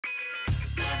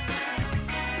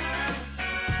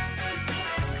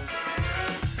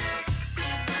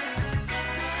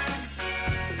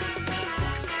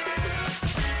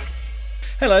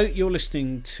Hello, you're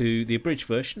listening to the abridged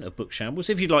version of Book Shambles.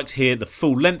 If you'd like to hear the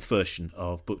full-length version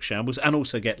of Book Shambles and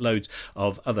also get loads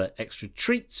of other extra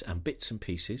treats and bits and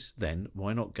pieces, then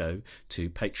why not go to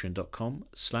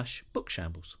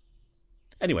patreon.com/bookshambles.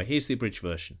 Anyway, here's the abridged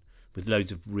version with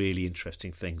loads of really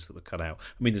interesting things that were cut out.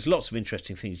 I mean, there's lots of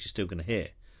interesting things you're still going to hear,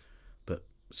 but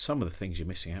some of the things you're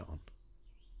missing out on.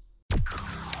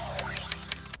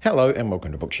 Hello and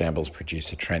welcome to Book Shambles.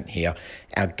 Producer Trent here.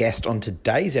 Our guest on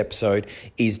today's episode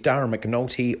is Dara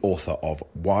McAnulty, author of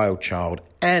Wild Child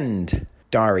and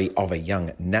Diary of a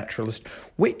Young Naturalist,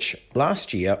 which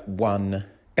last year won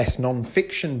Best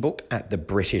Non-Fiction Book at the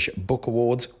British Book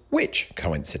Awards, which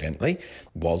coincidentally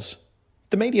was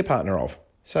the media partner of.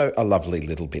 So a lovely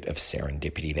little bit of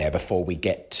serendipity there before we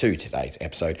get to today's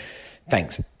episode.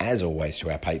 Thanks, as always, to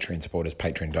our Patreon supporters,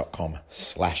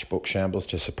 patreon.com/bookshambles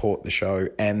to support the show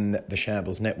and the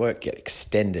Shambles Network. Get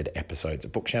extended episodes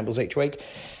of Book Shambles each week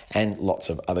and lots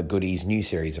of other goodies. New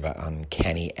series of our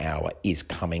Uncanny Hour is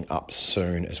coming up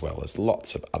soon, as well as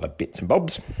lots of other bits and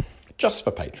bobs just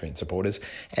for Patreon supporters.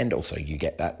 And also you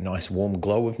get that nice warm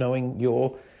glow of knowing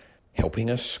you're helping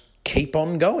us keep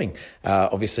on going.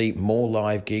 Obviously, more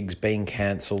live gigs being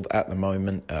cancelled at the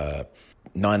moment.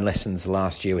 9 Lessons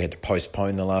last year, we had to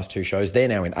postpone the last 2 shows. They're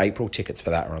now in April. Tickets for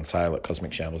that are on sale at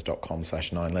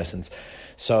cosmicshambles.com/9lessons.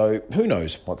 So who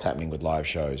knows what's happening with live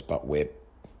shows, but we're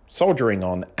soldiering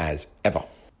on as ever.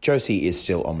 Josie is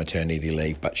still on maternity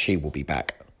leave, but she will be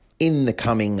back in the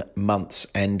coming months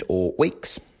and or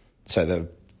weeks. So the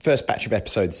first batch of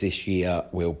episodes this year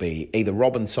will be either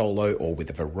Robin solo or with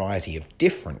a variety of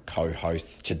different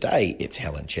co-hosts. Today, it's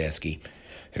Helen Chersky,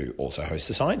 who also hosts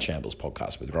the Science Shambles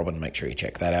podcast with Robin. Make sure you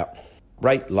check that out.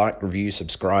 Rate, like, review,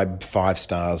 subscribe, 5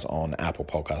 stars on Apple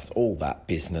Podcasts, all that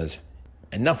business.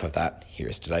 Enough of that. Here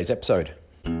is today's episode.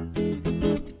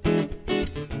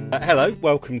 Hello,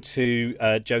 welcome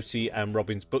to Josie and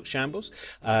Robin's Book Shambles.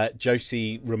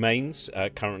 Josie remains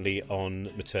currently on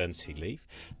maternity leave,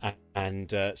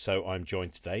 and so I'm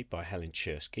joined today by Helen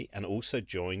Chersky, and also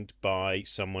joined by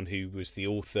someone who was the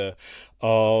author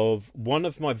of one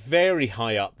of my very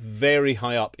high up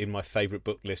in my favourite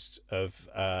book list of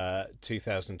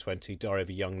 2020, Diary of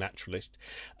a Young Naturalist,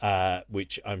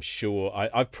 which I'm sure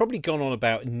I've probably gone on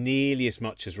about nearly as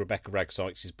much as Rebecca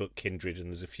Ragg-Sykes' book Kindred, and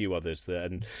there's a few others,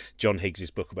 and John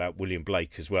Higgs's book about William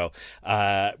Blake as well,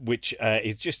 which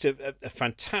is just a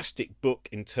fantastic book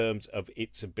in terms of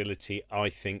its ability, I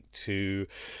think, to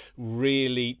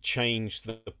really change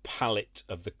the palette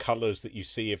of the colours that you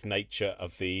see of nature,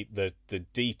 of the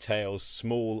details,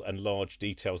 small and large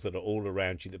details that are all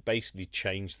around you, that basically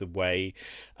change the way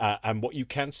and what you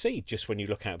can see just when you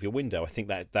look out of your window. I think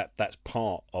that's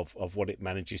part of what it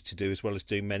manages to do, as well as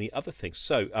doing many other things.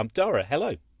 So, Dara,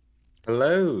 hello.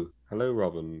 Hello,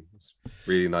 Robin. It's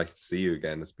really nice to see you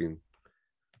again.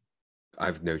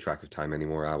 I've no track of time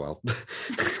anymore. Well.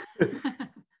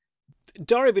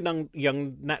 Diary of a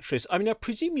Young Naturalist. I mean, I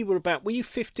presume were you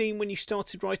 15 when you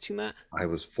started writing that? I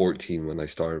was 14 when I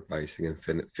started writing and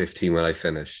 15 when I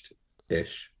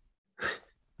finished-ish.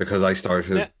 Because I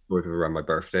started sort of around my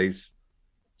birthdays.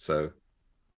 So.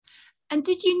 And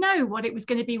did you know what it was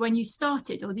going to be when you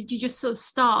started, or did you just sort of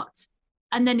start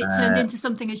and then it turned into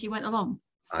something as you went along?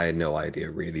 I had no idea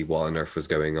really what on earth was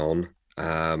going on.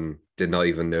 Did not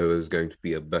even know it was going to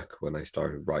be a book when I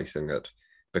started writing it,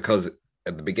 because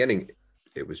at the beginning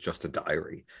it was just a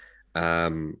diary,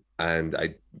 and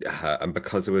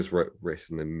because it was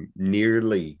written in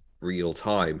nearly real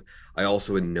time, I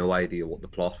also had no idea what the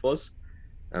plot was,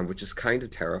 which is kind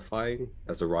of terrifying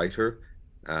as a writer,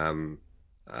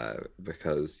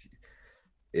 because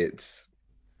it's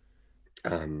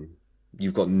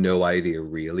you've got no idea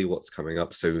really what's coming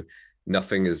up, so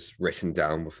nothing is written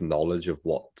down with knowledge of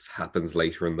what happens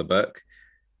later in the book.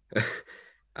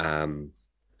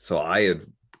 So I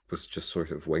was just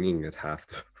sort of winging it half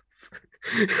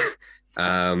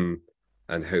and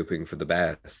hoping for the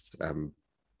best,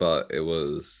 but it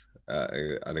was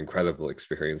an incredible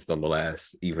experience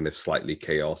nonetheless, even if slightly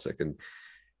chaotic, and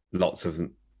lots of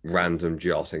random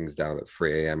jottings down at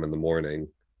 3 a.m. in the morning,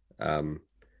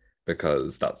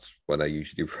 because that's when I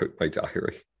usually wrote my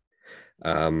diary,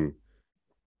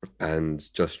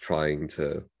 and just trying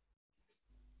to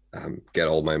get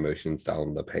all my emotions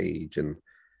down the page in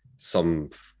some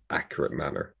accurate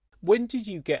manner. When did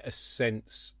you get a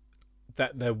sense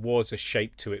that there was a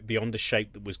shape to it beyond a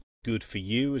shape that was good for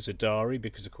you as a diary?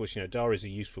 Because of course, diaries are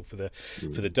useful for the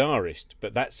diarist,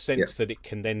 but that sense that it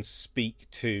can then speak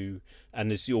to,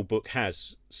 and as your book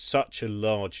has, such a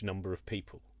large number of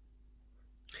people.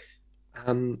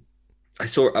 I knew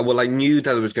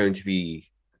that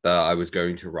I was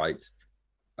going to write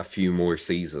a few more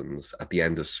seasons at the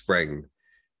end of spring,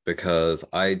 because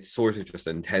I sort of just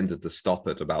intended to stop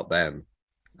it about then.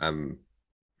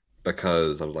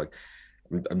 Because I was like,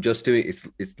 I'm just doing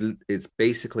it's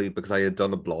basically because I had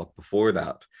done a blog before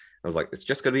that. I was like, it's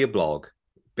just gonna be a blog,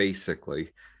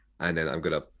 basically, and then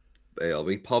it'll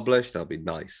be published, it'll be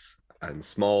nice and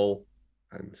small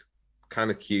and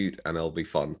kind of cute, and it'll be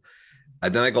fun.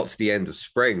 And then I got to the end of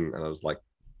spring and I was like,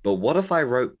 but what if I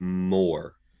wrote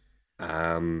more?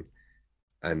 And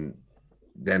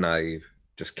then I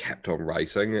just kept on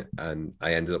writing, and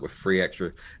I ended up with 3 extra.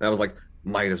 And I was like,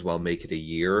 might as well make it a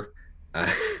year.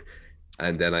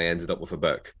 And then I ended up with a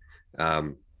book.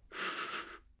 I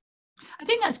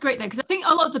think that's great though, because I think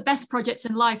a lot of the best projects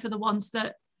in life are the ones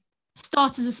that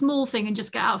start as a small thing and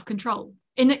just get out of control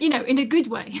in a good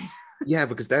way. Yeah,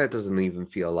 because then it doesn't even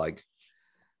feel like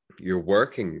you're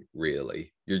working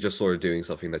really. You're just sort of doing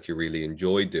something that you really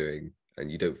enjoy doing,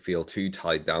 and you don't feel too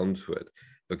tied down to it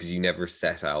because you never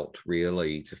set out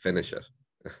really to finish it.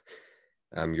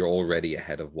 You're already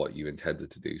ahead of what you intended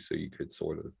to do, so you could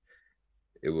sort of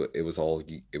it was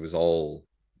all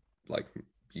like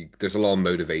there's a lot of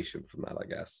motivation from that, I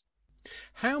guess.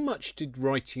 How much did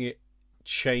writing it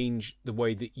change the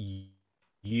way that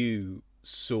you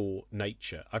saw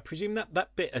nature? I presume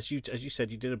that bit, as you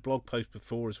said, you did a blog post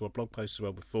before as well,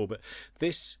 but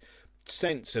this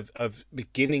sense of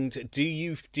beginning to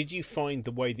did you find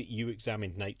the way that you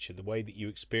examined nature, the way that you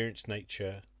experienced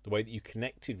nature, the way that you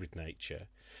connected with nature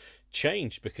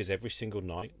changed because every single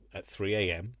night at 3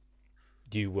 a.m.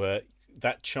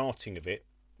 that charting of it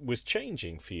was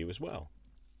changing for you as well?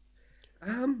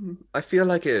 I feel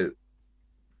like it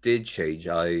did change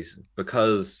eyes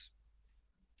because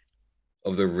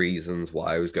of the reasons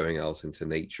why I was going out into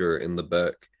nature in the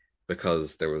book,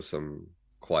 because there was some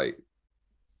quite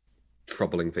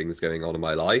troubling things going on in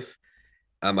my life.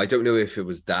 I don't know if it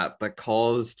was that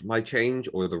caused my change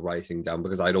or the writing down,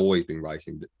 because I'd always been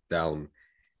writing down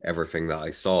everything that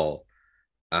I saw.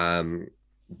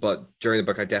 But during the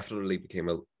book, I definitely became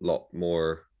a lot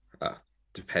more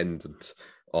dependent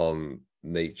on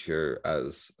nature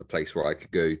as a place where I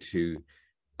could go to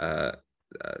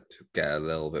get a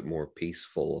little bit more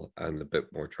peaceful and a bit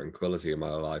more tranquility in my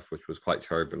life, which was quite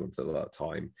turbulent at that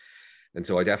time. And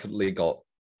so I definitely got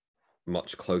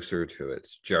much closer to it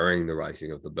during the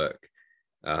writing of the book.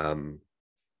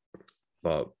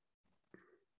 But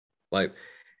like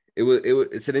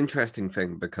it's an interesting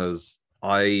thing because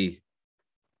I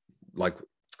like,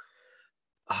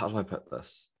 how do I put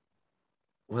this?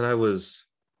 When I was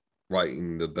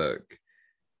writing the book,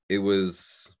 it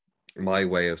was my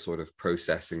way of sort of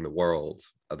processing the world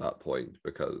at that point,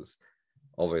 because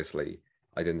obviously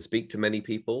I didn't speak to many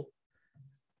people.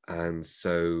 And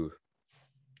so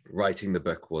writing the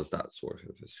book was that sort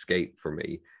of escape for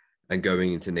me. And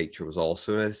going into nature was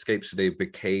also an escape. So they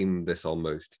became this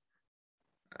almost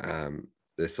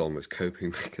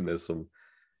coping mechanism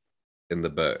in the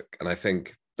book. And I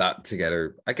think that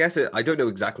together, I guess I don't know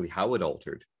exactly how it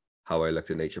altered how I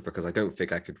looked at nature, because I don't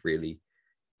think I could really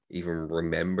even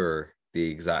remember the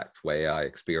exact way I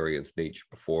experienced nature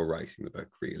before writing the book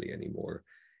really anymore.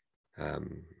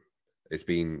 It's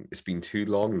been too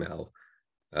long now.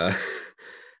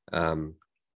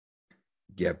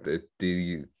 Yeah, it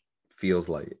feels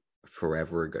like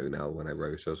forever ago now when I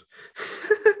wrote it.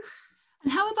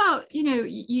 And how about,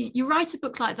 you write a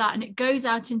book like that and it goes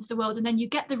out into the world and then you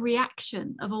get the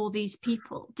reaction of all these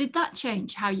people. Did that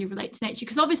change how you relate to nature?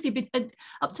 Because obviously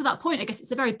up to that point, I guess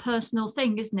it's a very personal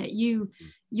thing, isn't it?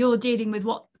 You're dealing with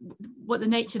what the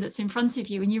nature that's in front of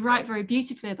you, and you write very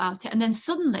beautifully about it. And then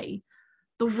suddenly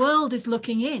the world is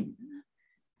looking in.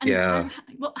 And yeah.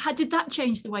 How did that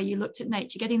change the way you looked at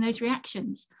nature, getting those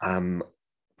reactions? I'm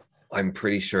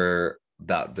pretty sure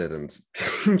that didn't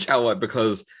change how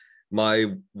because my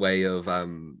way of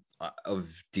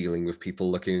dealing with people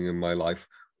looking in my life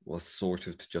was sort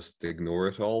of to just ignore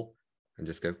it all and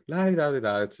just go la la la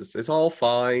la. It's all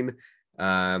fine.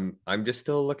 I'm just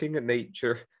still looking at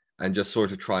nature, and just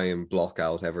sort of try and block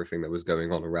out everything that was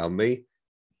going on around me,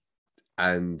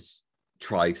 and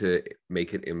try to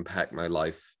make it impact my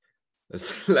life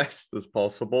as less as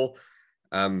possible.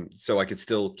 So I could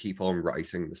still keep on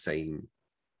writing the same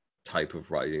type of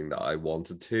writing that I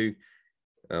wanted to.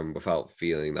 Without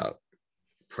feeling that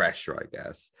pressure, I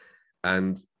guess.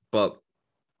 But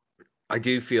I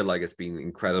do feel like it's been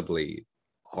incredibly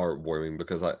heartwarming,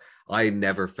 because I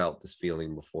never felt this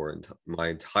feeling before in my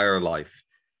entire life,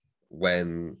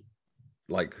 when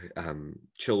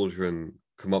children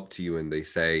come up to you and they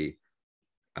say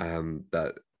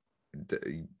that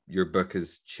your book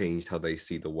has changed how they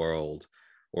see the world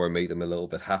or made them a little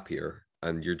bit happier.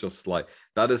 and you're just like,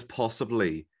 that is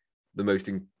possibly the most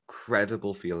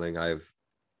incredible feeling I've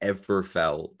ever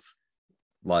felt,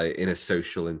 like in a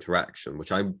social interaction,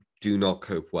 which I do not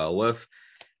cope well with.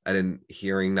 And then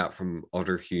hearing that from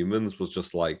other humans was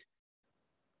just like,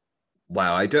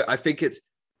 wow. I think it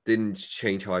didn't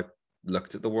change how I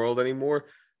looked at the world anymore,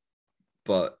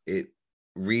 but it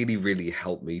really, really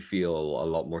helped me feel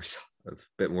a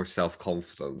bit more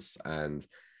self-confidence and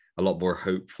a lot more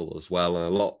hopeful as well, and a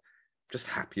lot just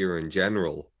happier in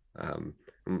general.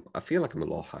 I feel like I'm a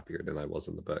lot happier than I was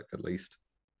in the book, at least.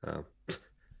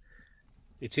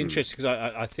 It's interesting because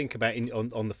I think about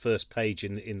on the first page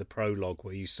in the prologue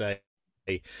where you say,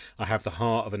 I have the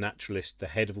heart of a naturalist, the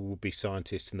head of a would-be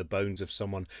scientist, and the bones of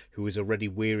someone who is already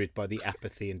wearied by the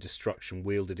apathy and destruction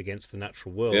wielded against the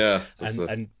natural world. Yeah,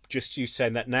 and just you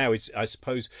saying that now, it's, I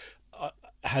suppose,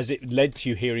 has it led to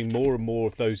you hearing more and more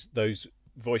of those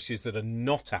voices that are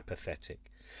not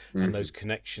apathetic, and those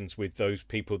connections with those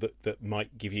people that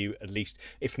might give you at least,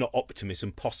 if not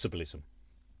optimism, possibilism?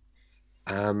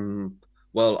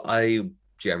 Well, I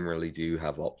generally do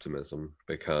have optimism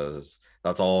because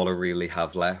that's all I really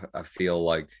have left. I feel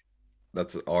like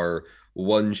that's our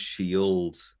one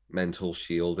shield, mental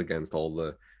shield against all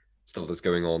the stuff that's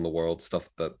going on in the world, stuff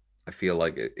that I feel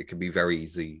like it can be very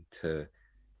easy to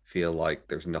feel like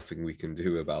there's nothing we can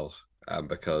do about,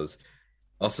 because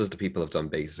us as the people have done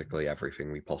basically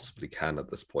everything we possibly can at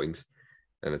this point,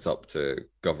 and it's up to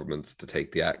governments to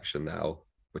take the action now,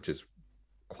 which is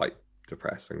quite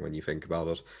depressing when you think about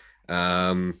it.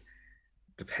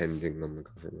 Depending on the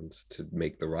government to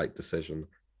make the right decision,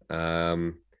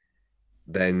 then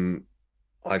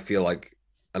I feel like,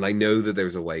 and I know that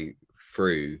there's a way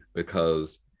through,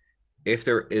 because if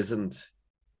there isn't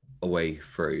a way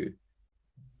through,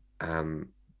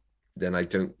 then I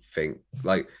don't think,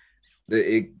 like,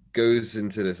 it goes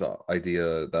into this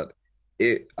idea that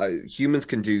humans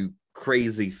can do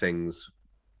crazy things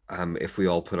if we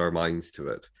all put our minds to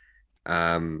it.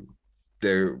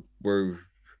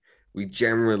 We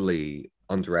generally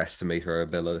underestimate our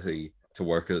ability to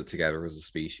work together as a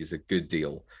species a good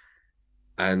deal.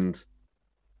 And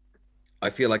I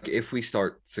feel like if we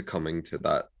start succumbing to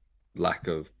that lack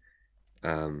of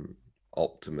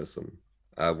optimism,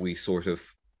 we sort of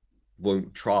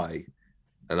won't try.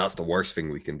 And that's the worst thing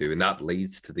we can do. And that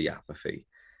leads to the apathy.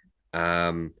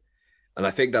 And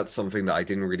I think that's something that I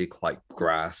didn't really quite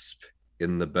grasp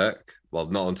in the book. Well,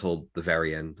 not until the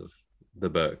very end of the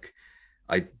book.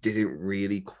 I didn't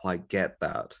really quite get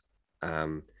that.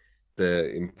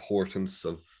 The importance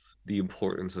of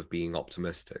being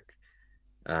optimistic,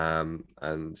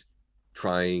 and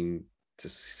trying to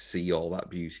see all that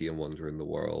beauty and wonder in the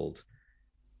world,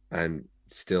 and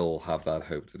still have that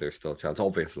hope that there's still a chance.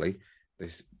 Obviously, we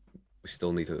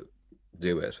still need to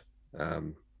do it,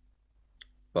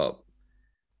 but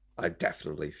I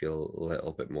definitely feel a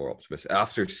little bit more optimistic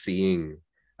after seeing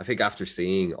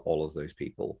all of those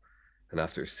people, and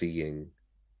after seeing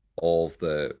all of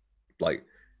the, like,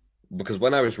 because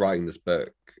when I was writing this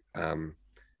book,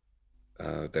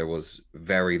 there was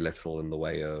very little in the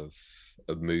way of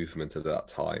movement at that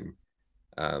time.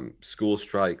 School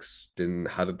strikes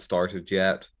hadn't started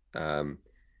yet.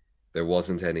 There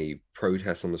wasn't any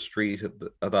protests on the street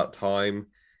at that time.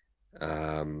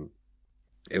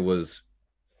 It was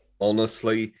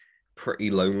honestly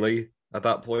pretty lonely at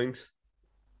that point.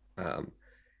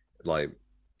 Like,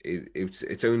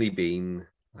 it's only been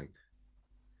like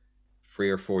 3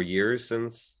 or 4 years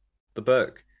since the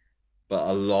book, but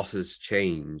a lot has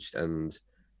changed, and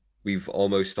we've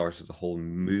almost started a whole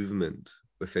movement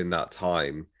within that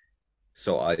time.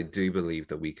 So I do believe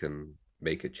that we can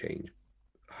make a change,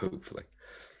 hopefully.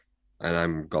 And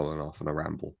I'm going off on a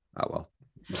ramble. Oh well.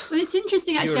 Well, it's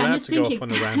interesting, actually. You're allowed I'm just to thinking. go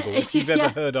off on a ramble. If you've ever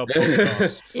heard our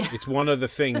podcast, it's one of the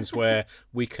things where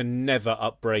we can never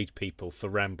upbraid people for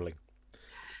rambling.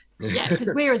 Yeah,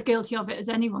 because we're as guilty of it as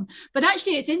anyone. But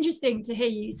actually, it's interesting to hear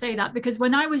you say that, because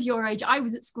when I was your age, I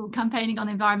was at school campaigning on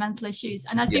environmental issues.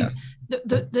 And I think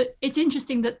that it's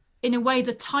interesting that, in a way,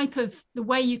 the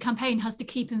way you campaign has to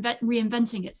keep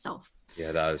reinventing itself.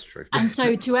 Yeah, that is true. And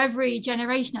so to every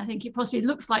generation, I think it possibly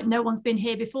looks like no one's been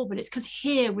here before, but it's because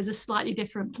here was a slightly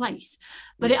different place.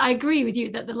 But I agree with you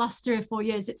that the last 3 or 4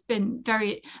 years, it's been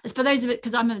very, for those of it,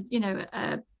 because I'm an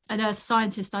earth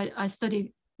scientist, I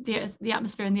study the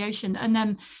atmosphere and the ocean, and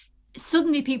then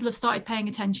suddenly people have started paying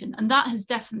attention, and that has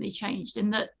definitely changed in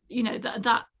that,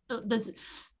 that there's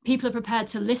people are prepared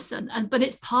to listen, but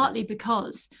it's partly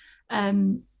because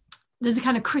there's a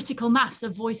kind of critical mass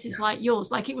of voices like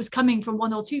yours. Like, it was coming from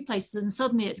 1 or 2 places, and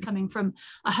suddenly it's coming from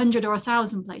 100 or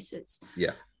 1,000 places.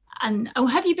 Yeah. or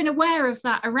have you been aware of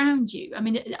that around you? I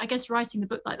mean, I guess writing the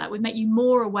book like that would make you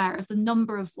more aware of the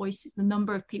number of voices, the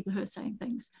number of people who are saying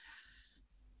things.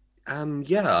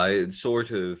 Yeah, I had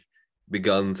sort of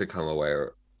begun to come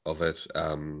aware of it.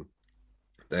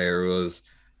 There was,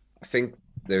 I think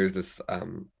there's this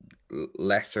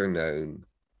lesser known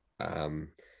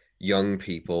young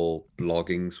people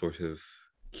blogging sort of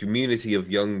community of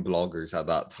young bloggers at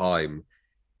that time,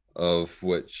 of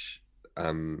which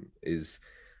is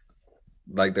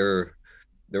like they're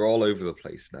all over the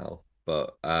place now,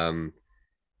 but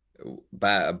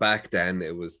back then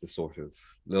it was the sort of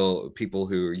little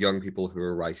young people who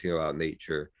were writing about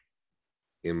nature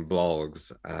in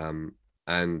blogs,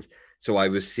 and so I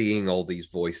was seeing all these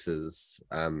voices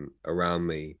around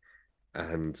me,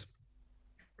 and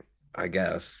I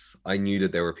guess I knew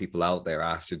that there were people out there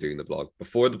after doing the blog.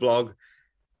 Before the blog,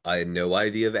 I had no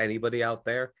idea of anybody out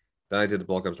there. Then I did the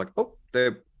blog. I was like, oh,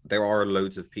 there are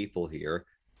loads of people here,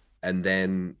 and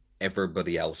then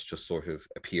everybody else just sort of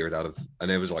appeared out of, and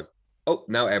it was like, oh,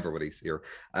 now everybody's here.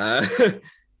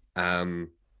 And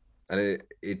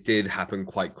it did happen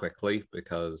quite quickly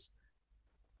because,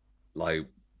 like,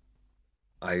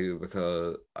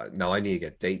 because now I need to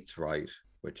get dates right,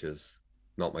 which is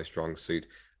not my strong suit.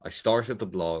 I started the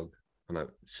blog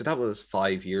so that was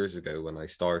 5 years ago when I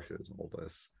started all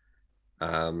this.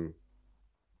 And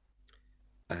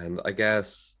I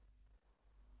guess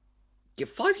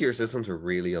 5 years isn't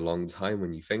really a long time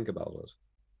when you think about it.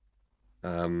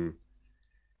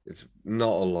 It's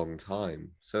not a long time.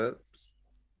 So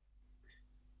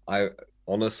I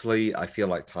honestly feel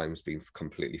like time's been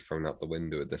completely thrown out the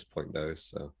window at this point though.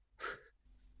 So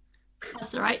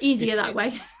that's all right. Easier that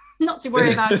way. Not to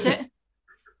worry about it.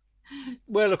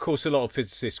 Well, of course, a lot of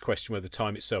physicists question whether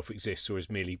time itself exists or is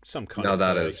merely some kind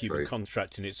of human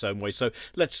construct in its own way. So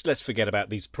let's forget about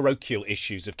these parochial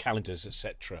issues of calendars,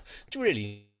 etc. It's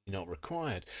really not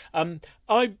required. I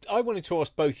wanted to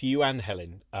ask both you and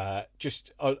Helen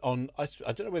just on I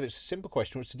don't know whether it's a simple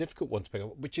question or it's a difficult one to pick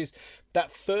up, which is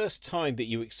that first time that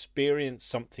you experienced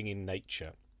something in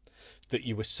nature that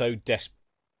you were so desperate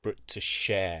to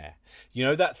share. You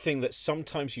know, that thing that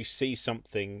sometimes you see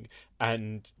something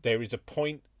and there is a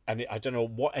point, and I don't know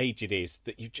what age it is,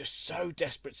 that you're just so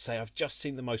desperate to say, I've just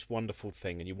seen the most wonderful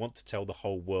thing, and you want to tell the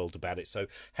whole world about it. So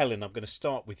Helen, I'm going to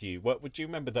start with you. What would you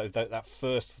remember that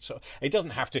first sort of, it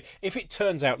doesn't have to, if it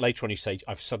turns out later on you say,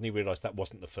 I've suddenly realised that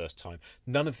wasn't the first time,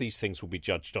 none of these things will be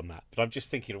judged on that, but I'm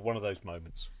just thinking of one of those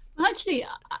moments. Well,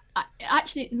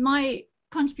 actually my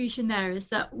contribution there is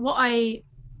that what I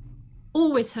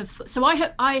always have, so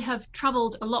I have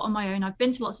traveled a lot on my own. I've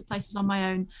been to lots of places on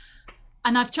my own,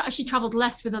 and I've actually traveled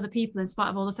less with other people in spite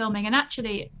of all the filming. And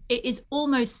actually it is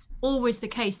almost always the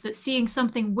case that seeing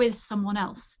something with someone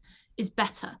else is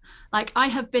better. Like, I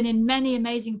have been in many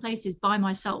amazing places by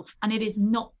myself, and it is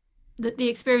not that the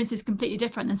experience is completely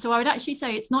different. And so I would actually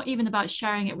say it's not even about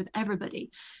sharing it with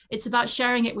everybody. It's about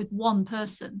sharing it with one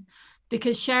person,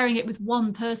 because sharing it with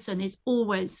one person is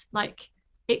always like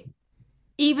it.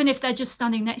 Even if they're just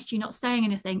standing next to you, not saying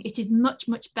anything, it is much,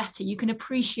 much better. You can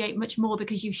appreciate much more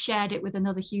because you've shared it with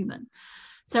another human.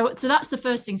 So that's the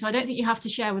first thing. So I don't think you have to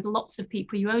share with lots of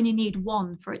people. You only need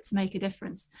one for it to make a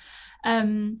difference.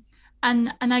 And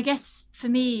I guess for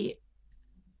me,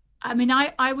 I mean,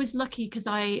 I was lucky because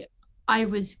I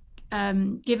was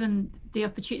given the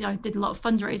opportunity. I did a lot of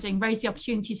fundraising, raised the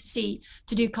opportunity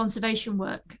to do conservation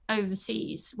work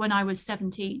overseas when I was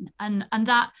 17. And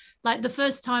that, like, the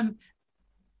first time,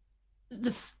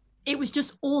 it was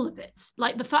just all of it.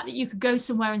 Like, the fact that you could go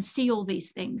somewhere and see all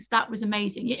these things, that was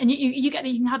amazing. And you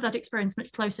can have that experience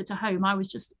much closer to home. I was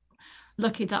just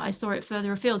lucky that I saw it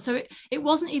further afield. So it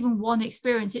wasn't even one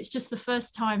experience. It's just the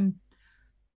first time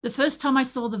I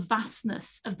saw the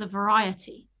vastness of the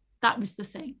variety. That was the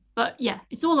thing. But yeah,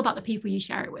 it's all about the people you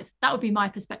share it with. That would be my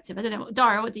perspective. I don't know,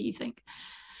 Dara, what do you think?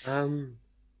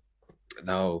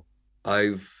 No,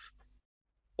 I've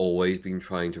always been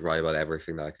trying to write about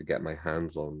everything that I could get my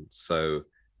hands on. So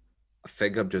I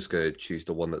think I'm just going to choose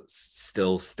the one that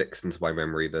still sticks into my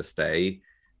memory this day.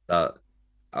 That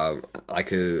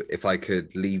if I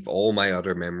could leave all my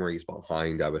other memories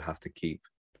behind, I would have to keep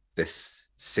this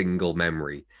single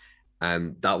memory.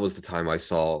 And that was the time I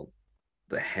saw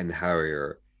the hen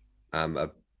harrier, a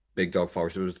big dog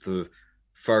forest. It was the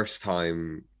first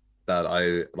time that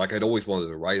I'd always wanted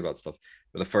to write about stuff,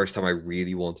 but the first time I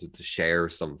really wanted to share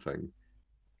something,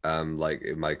 like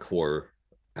in my core,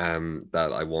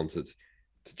 that I wanted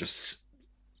to just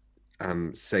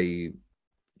say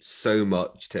so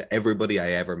much to everybody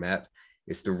I ever met.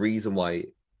 It's the reason why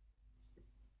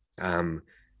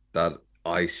that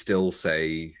I still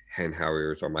say hen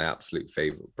harriers are my absolute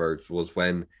favorite birds was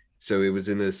when, so it was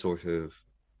in a sort of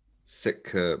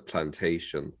Sitka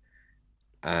plantation,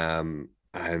 and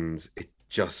it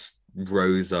just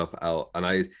rose up out, and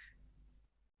I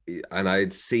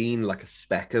had seen like a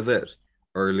speck of it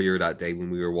earlier that day when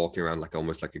we were walking around, like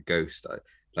almost like a ghost.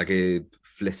 Like it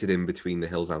flitted in between the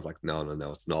hills. And I was like, no, no,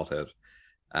 no, it's not it.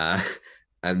 Uh,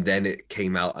 and then it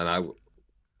came out,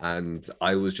 and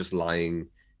I was just lying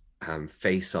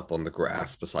face up on the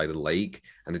grass beside a lake,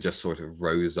 and it just sort of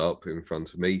rose up in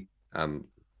front of me.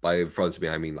 By in front of me,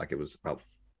 I mean like it was about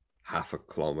half a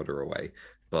kilometer away,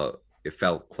 but it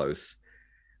felt close,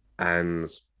 and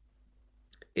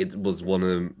it was one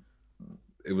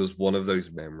of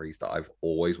those memories that I've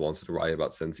always wanted to write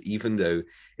about since, even though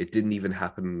it didn't even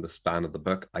happen in the span of the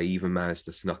book. I even managed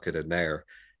to snuck it in there,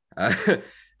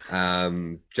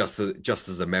 just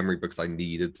as a memory because I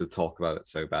needed to talk about it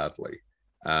so badly.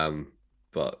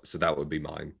 But so that would be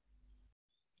mine.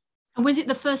 And was it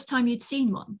the first time you'd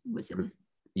seen one? Was it?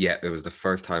 Yeah, it was the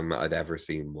first time I'd ever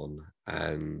seen one,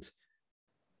 and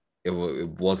it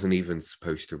wasn't even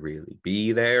supposed to really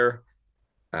be there.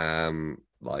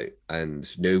 Like, and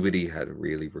nobody had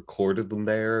really recorded them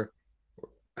there.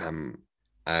 And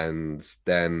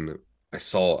then I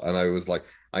saw, and I was like,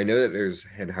 I know that there's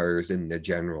hen harriers in the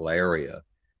general area,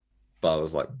 but I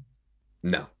was like,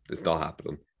 no, it's not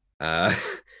happening. And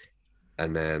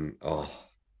then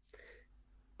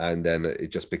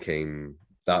it just became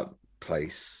that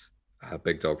place.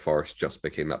 Big Dog Forest just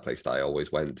became that place that I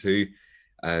always went to,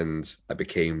 and I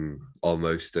became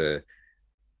almost the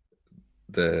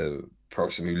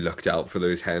person who looked out for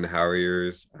those hen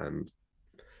harriers. And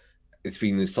it's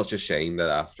been such a shame that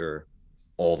after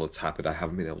all that's happened, I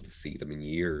haven't been able to see them in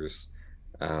years.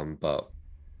 But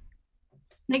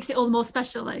makes it all the more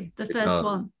special, though, the first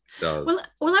one. Does. Well,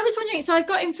 I was wondering. So I've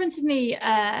got in front of me,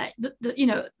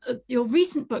 your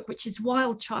recent book, which is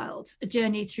Wild Child: A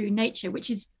Journey Through Nature, which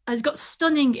has got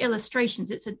stunning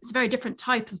illustrations. It's a very different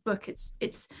type of book. It's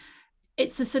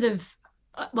a sort of,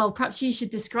 well, perhaps you should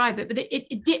describe it, but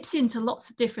it dips into lots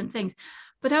of different things.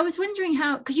 But I was wondering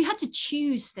how, because you had to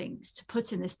choose things to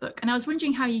put in this book, and I was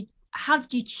wondering how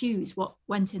did you choose what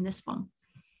went in this one?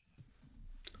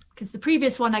 Because the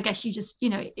previous one, I guess you just,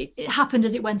 it happened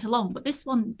as it went along, but this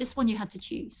one you had to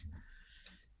choose.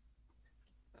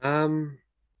 So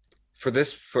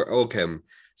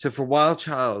for Wild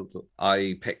Child,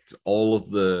 I picked all of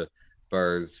the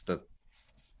birds that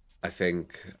I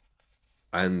think,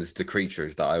 and the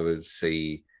creatures that I would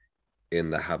see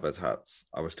in the habitats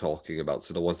I was talking about.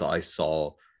 So the ones that I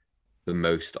saw the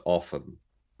most often.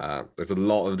 There's a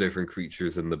lot of different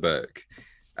creatures in the book.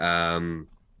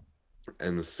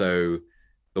 And so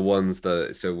the ones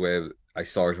where I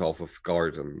started off with the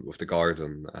garden,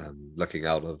 looking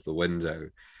out of the window.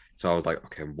 So I was like,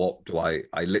 okay, what do I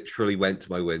literally went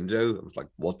to my window. I was like,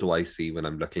 what do I see when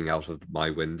I'm looking out of my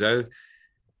window?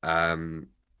 And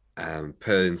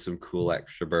put in some cool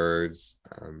extra birds.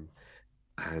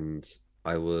 And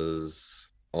I was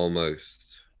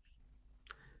almost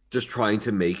just trying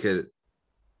to make it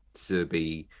to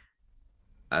be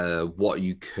what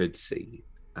you could see,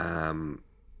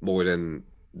 more than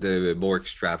the more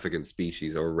extravagant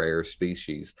species or rare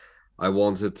species. I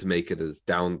wanted to make it as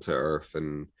down to earth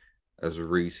and as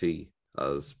rooty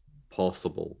as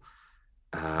possible.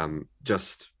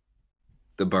 Just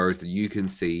the birds that you can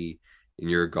see in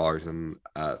your garden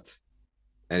at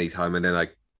any time. And then I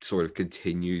sort of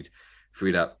continued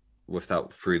through the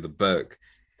book.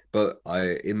 But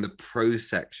in the prose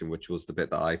section, which was the bit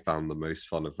that I found the most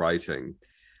fun of writing,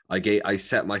 I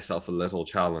set myself a little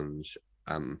challenge.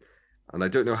 And I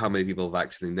don't know how many people have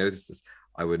actually noticed this.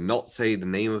 I would not say the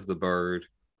name of the bird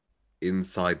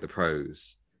inside the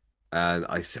prose. And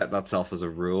I set that self as a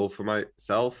rule for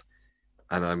myself.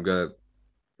 And I'm going to,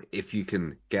 if you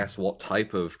can guess what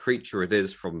type of creature it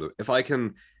is if I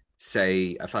can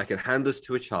hand this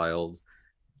to a child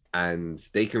and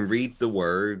they can read the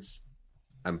words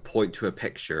and point to a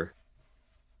picture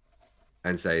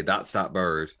and say, that's that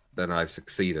bird, then I've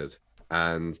succeeded.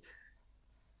 And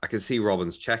I can see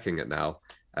Robin's checking it now.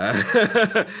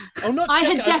 I'm not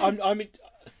checking.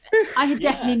 I had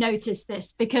definitely noticed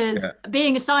this because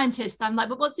being a scientist, I'm like,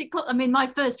 but what's it called? I mean, my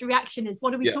first reaction is,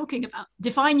 what are we talking about?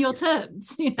 Define your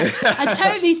terms. I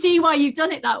totally see why you've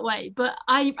done it that way, but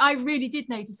I really did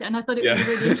notice it, and I thought it was a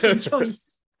really interesting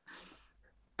choice.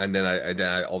 And then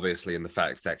I obviously in the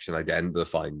facts section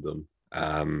identified them,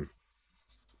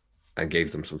 and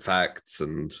gave them some facts,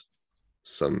 and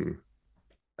some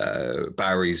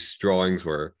Barry's drawings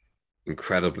were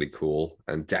incredibly cool,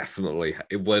 and definitely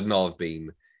it would not have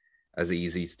been as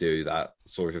easy to do that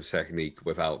sort of technique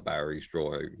without Barry's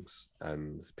drawings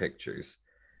and pictures.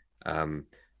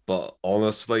 But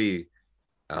honestly,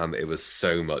 it was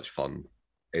so much fun.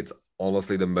 It's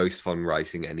honestly the most fun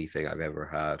writing anything I've ever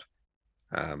had.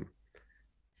 Um,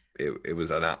 it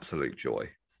was an absolute joy,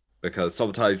 because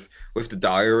sometimes with the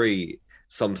diary,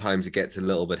 sometimes it gets a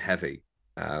little bit heavy.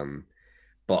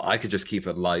 But I could just keep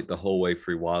it light the whole way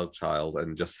through Wild Child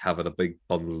and just have it a big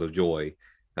bundle of joy,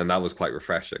 and that was quite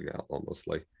refreshing,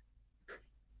 honestly.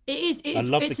 It is. I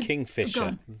love the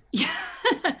Kingfisher.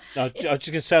 I was just going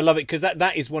to say I love it because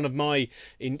that is one of my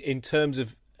in terms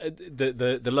of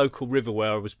the local river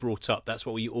where I was brought up. That's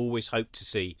what we always hoped to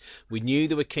see. We knew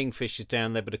there were kingfishers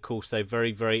down there, but of course they're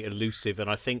very, very elusive. And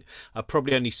I think I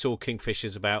probably only saw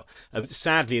kingfishers about.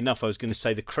 Sadly enough, I was going to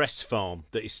say the cress farm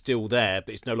that is still there,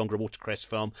 but it's no longer a watercress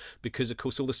farm because, of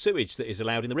course, all the sewage that is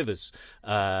allowed in the rivers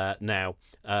now,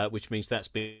 which means that's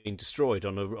been destroyed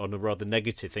on a rather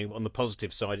negative thing. But on the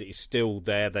positive side, it is still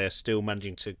there. They are still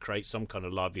managing to create some kind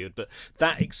of livelihood. But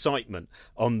that excitement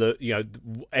on the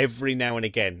every now and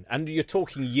again. And you're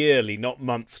talking yearly, not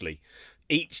monthly.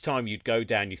 Each time you'd go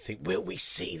down, you think, will we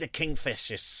see the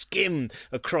kingfisher skim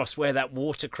across where that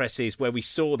watercress is, where we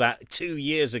saw that 2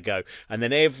 years ago? And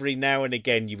then every now and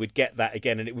again, you would get that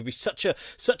again. And it would be such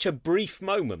a brief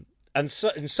moment. And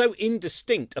so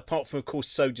indistinct, apart from, of course,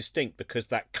 so distinct, because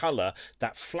that colour,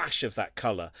 that flash of that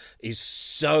colour is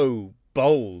so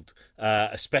bold,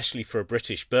 especially for a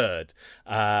British bird.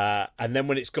 And then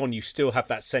when it's gone, you still have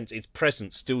that sense its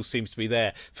presence still seems to be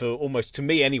there for almost, to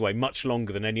me anyway, much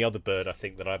longer than any other bird I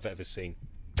think that I've ever seen.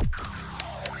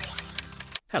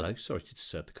 Hello, sorry to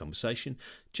disturb the conversation.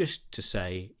 Just to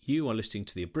say, you are listening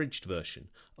to the abridged version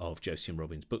of Josie and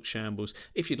Robin's Book Shambles.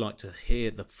 If you'd like to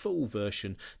hear the full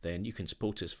version, then you can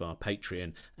support us via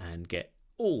Patreon and get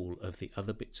all of the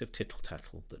other bits of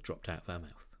tittle-tattle that dropped out of our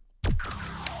mouth.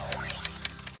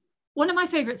 One of my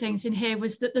favourite things in here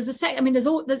was that there's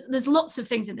there's lots of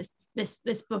things in this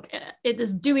book.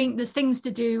 There's things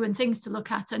to do and things to look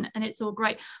at, and it's all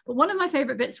great. But one of my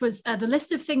favourite bits was the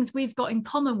list of things we've got in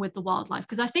common with the wildlife,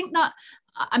 because I think that,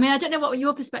 I don't know what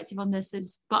your perspective on this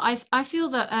is, but I feel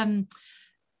that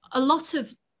a lot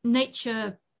of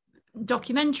nature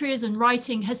documentaries and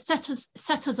writing has set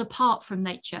us apart from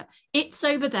nature. It's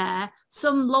over there,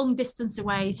 some long distance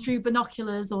away, through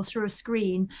binoculars or through a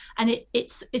screen, and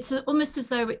it's almost as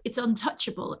though it's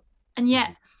untouchable. And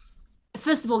yet,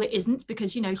 first of all, it isn't,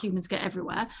 because humans get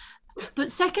everywhere.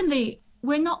 But secondly,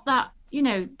 we're not that.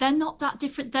 They're not that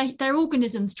different. They're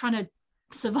organisms trying to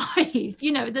survive.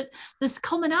 That there's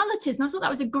commonalities, and I thought that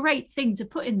was a great thing to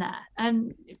put in there.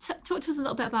 And talk to us a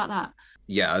little bit about that.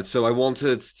 Yeah, so I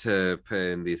wanted to put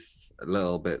in these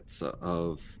little bits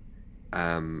of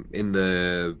in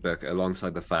the book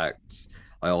alongside the facts.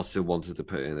 I also wanted to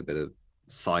put in a bit of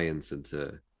science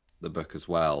into the book as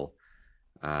well.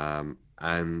 And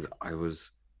I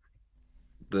was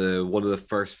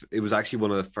it was actually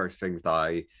one of the first things that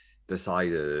I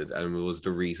decided, and it was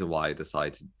the reason why I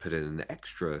decided to put in an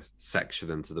extra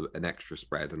section an extra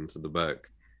spread into the book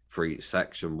for each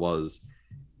section, was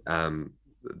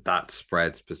that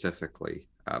spread specifically,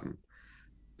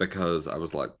 because I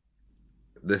was like,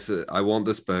 I want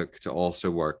this book to also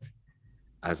work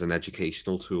as an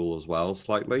educational tool as well,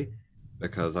 slightly,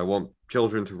 because I want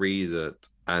children to read it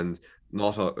and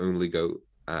not only go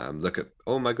look at,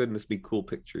 oh my goodness, be cool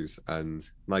pictures and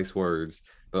nice words,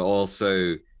 but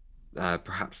also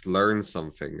perhaps learn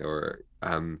something or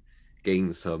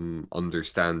gain some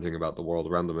understanding about the world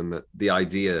around them. And the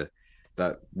idea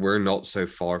that we're not so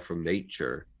far from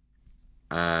nature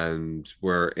and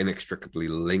we're inextricably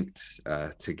linked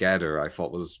together, I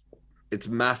thought it's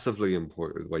massively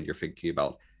important when you're thinking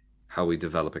about how we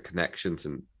develop a connection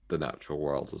to the natural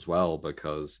world as well,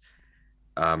 because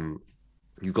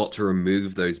you've got to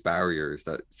remove those barriers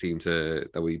that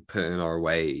we put in our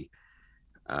way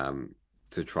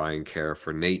to try and care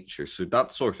for nature. So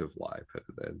that's sort of why I put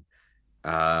it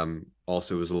in.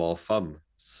 Also, it was a lot of fun.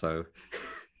 So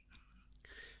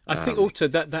I think also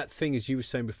that thing, as you were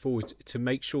saying before, is to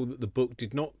make sure that the book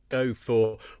did not go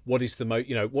for what is the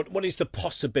what is the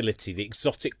possibility, the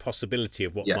exotic possibility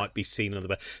of what might be seen on the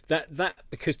book. That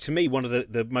because to me, one of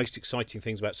the most exciting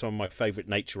things about some of my favourite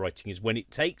nature writing is when it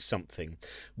takes something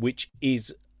which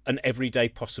is an everyday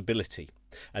possibility,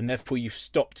 and therefore you've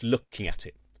stopped looking at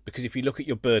it. Because if you look at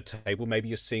your bird table, maybe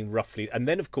you're seeing roughly, and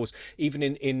then of course, even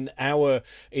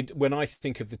when I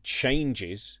think of the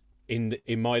changes in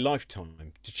my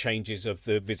lifetime, the changes of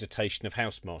the visitation of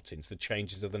house martins, the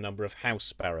changes of the number of house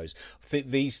sparrows,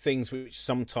 these things which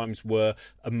sometimes were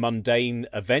a mundane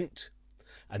event,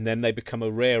 and then they become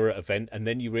a rarer event, and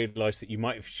then you realise that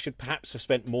should perhaps have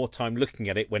spent more time looking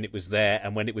at it when it was there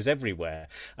and when it was everywhere.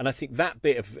 And I think that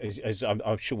bit of, as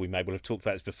I'm sure we may well have talked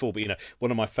about this before, but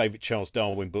one of my favourite Charles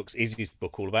Darwin books is his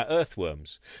book all about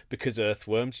earthworms, because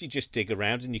earthworms, you just dig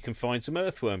around and you can find some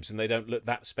earthworms, and they don't look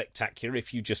that spectacular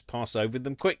if you just pass over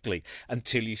them quickly,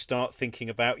 until you start thinking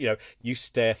about, you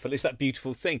stare for, it's that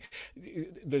beautiful thing.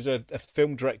 There's a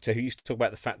film director who used to talk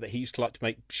about the fact that he used to like to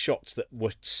make shots that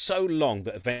were so long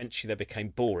that eventually they became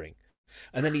boring,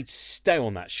 and then he'd stay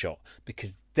on that shot,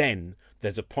 because then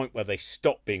there's a point where they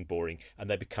stop being boring and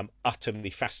they become utterly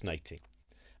fascinating.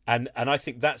 And I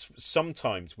think that's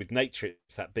sometimes with nature,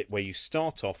 it's that bit where you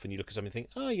start off and you look at something and think,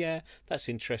 oh yeah, that's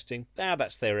interesting,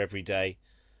 that's there every day,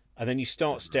 and then you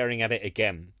start staring at it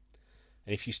again,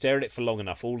 and if you stare at it for long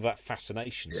enough, all of that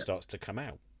fascination starts to come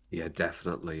out. Yeah,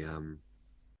 definitely. And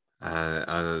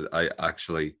I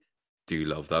actually do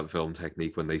love that film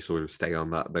technique when they sort of stay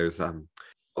on that. There's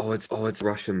it's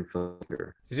Russian film.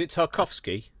 Is it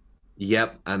Tarkovsky?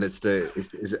 Yep, and it's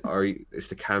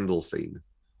the candle scene.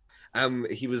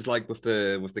 He was like with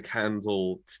the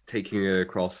candle taking it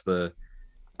across the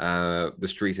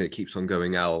street, and it keeps on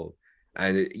going out,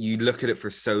 and you look at it for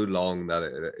so long that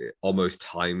it almost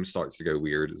time starts to go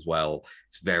weird as well.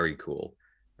 It's very cool.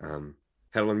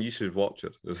 Helen, you should watch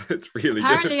it. It's really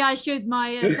Apparently good. I should.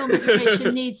 My film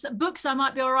education needs books. I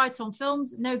might be all right on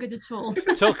films. No good at all.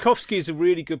 Tarkovsky is a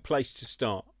really good place to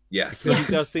start. Yes. Because he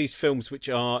does these films which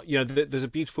are, there's a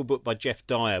beautiful book by Jeff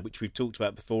Dyer, which we've talked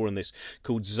about before on this,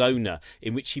 called Zona,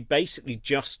 in which he basically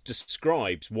just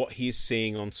describes what he is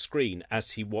seeing on screen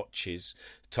as he watches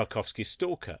Tarkovsky's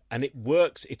Stalker. And it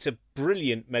works. It's a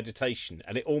brilliant meditation.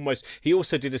 And he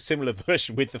also did a similar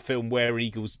version with the film Where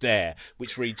Eagles Dare,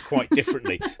 which reads quite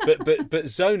differently. but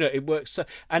Zona, it works.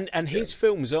 And his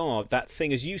films are that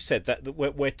thing, as you said, that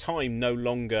where time no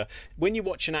longer, when you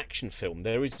watch an action film,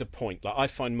 there is a point, like I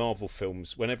find Marvel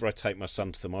films, whenever I take my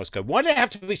son to them, I always go, why do they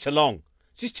have to be so long?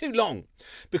 It's just too long,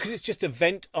 because it's just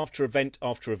event after event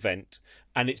after event,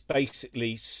 and it's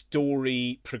basically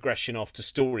story progression after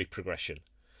story progression.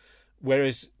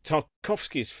 Whereas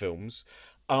Tarkovsky's films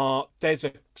there's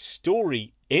a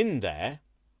story in there,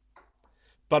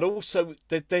 but also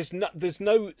there's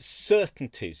no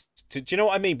certainties. Do you know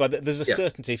what I mean by that? There's a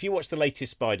certainty. If you watch the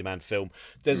latest Spider-Man film,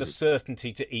 there's a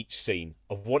certainty to each scene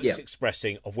of what it's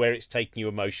expressing, of where it's taking you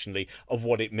emotionally, of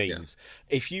what it means.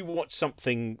 If you watch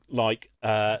something like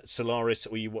Solaris,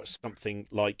 or you watch something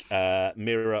like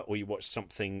Mirror, or you watch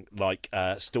something like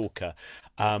Stalker,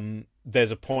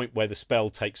 there's a point where the spell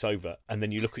takes over, and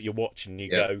then you look at your watch and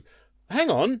you go, hang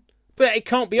on, but it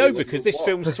can't be over because this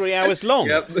film's 3 hours long.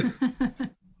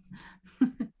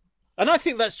 And I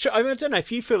think that's true. I mean, I don't know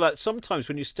if you feel that sometimes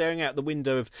when you're staring out the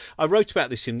window of... I wrote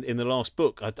about this in the last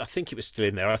book. I think it was still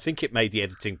in there. I think it made the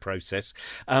editing process.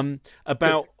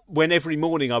 About when every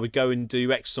morning I would go and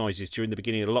do exercises during the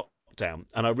beginning of the lockdown,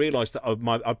 and I realised that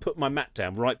I put my mat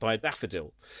down right by a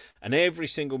daffodil, and every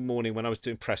single morning when I was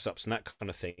doing press ups and that kind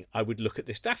of thing, I would look at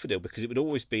this daffodil, because it would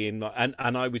always be in and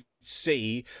I would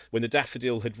see when the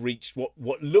daffodil had reached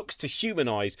what looks to human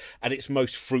eyes at its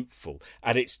most fruitful,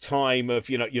 at its time of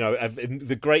of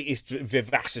the greatest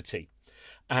vivacity,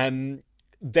 and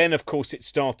then of course it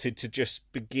started to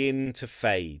just begin to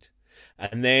fade.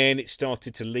 And then it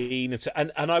started to lean,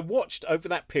 and I watched over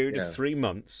that period of 3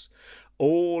 months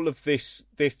all of this,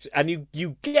 and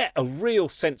you get a real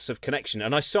sense of connection.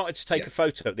 And I started to take a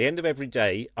photo at the end of every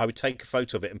day. I would take a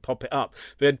photo of it and pop it up.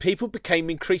 But then people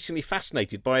became increasingly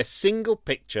fascinated by a single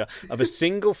picture of a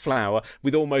single flower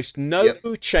with almost no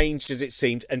change, as it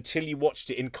seemed, until you watched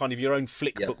it in kind of your own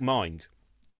flickbook mind.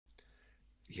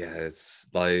 Yeah, it's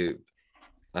like,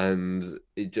 and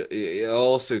it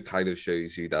also kind of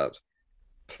shows you that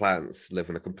plants live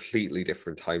in a completely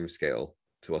different time scale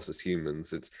to us as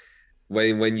humans. It's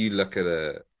when you look at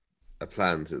a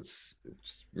plant,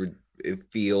 it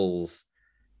feels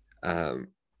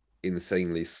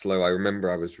insanely slow. I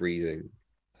remember I was reading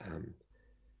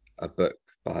a book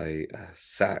by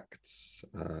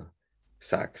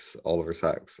Oliver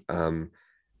Sacks, The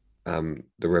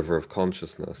River of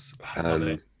Consciousness,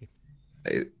 and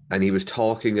he was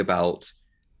talking about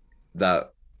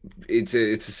that. It's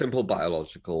a simple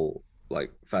biological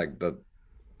fact that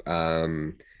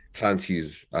plants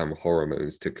use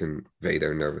hormones to convey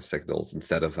their nervous signals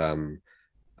instead of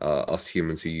us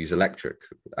humans who use electric,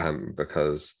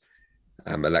 because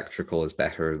electrical is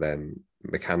better than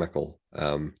mechanical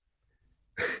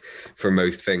for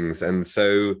most things. And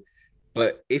so,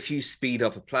 but if you speed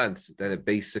up a plant, then it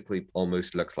basically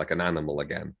almost looks like an animal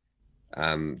again.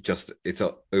 Just it's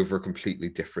over a completely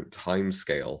different time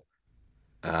scale.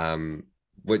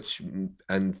 which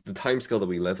and the time scale that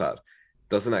we live at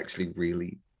doesn't actually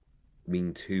really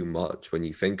mean too much when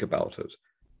you think about it,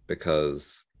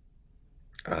 because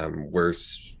we're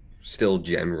still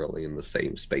generally in the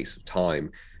same space of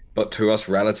time, but to us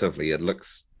relatively it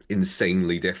looks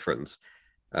insanely different,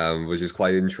 which is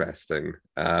quite interesting.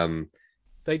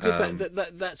 They did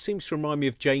that seems to remind me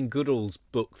of Jane Goodall's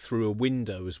book Through a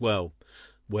Window as well,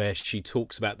 where she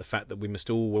talks about the fact that we must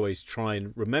always try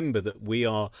and remember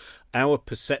that our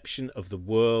perception of the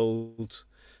world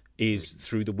is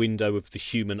through the window of the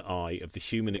human eye, of the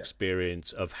human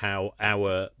experience, of how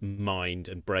our mind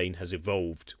and brain has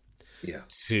evolved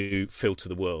to filter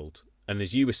the world. And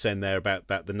as you were saying there about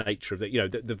the nature of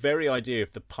that, the very idea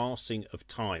of the passing of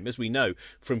time, as we know,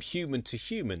 from human to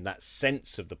human, that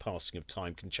sense of the passing of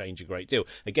time can change a great deal.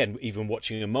 Again, even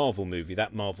watching a Marvel movie,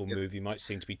 that Marvel movie might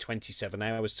seem to be 27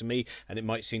 hours to me, and it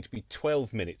might seem to be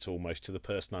 12 minutes almost to the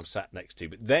person I'm sat next to.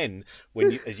 But then,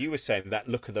 when as you were saying, that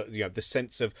look at the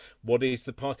sense of what is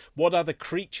the past, what other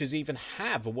creatures even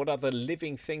have, or what other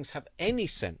living things have any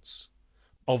sense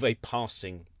of a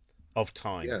passing of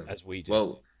time as we do.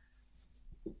 Well,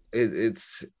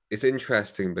 it's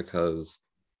interesting because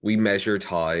we measure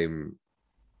time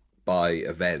by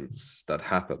events that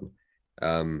happen.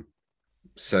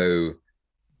 So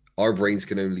our brains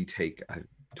can only take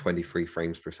 23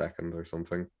 frames per second or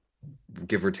something,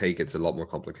 give or take. It's a lot more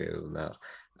complicated than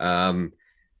that.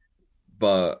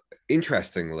 But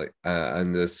interestingly,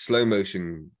 and the slow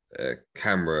motion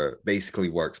camera basically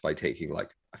works by taking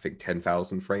like, I think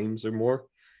 10,000 frames or more,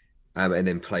 and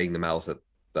then playing them out at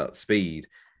that speed.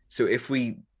 So if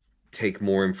we take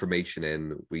more information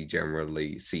in, we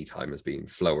generally see time as being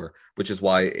slower, which is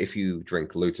why if you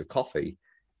drink loads of coffee,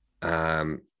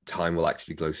 time will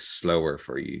actually go slower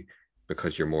for you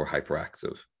because you're more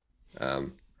hyperactive.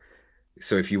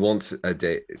 So if you want a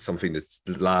day, something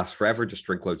that lasts forever, just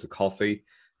drink loads of coffee.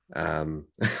 I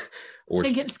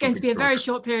think it's going to be a very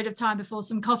short period of time before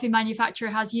some coffee manufacturer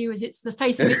has you as it's the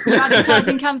face of its new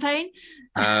advertising campaign.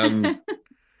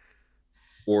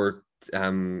 Or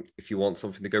if you want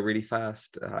something to go really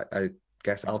fast, I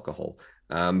guess alcohol.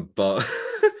 But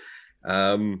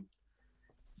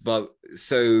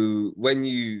so when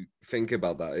you think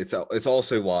about that, it's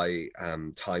also why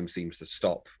time seems to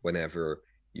stop whenever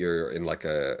you're in like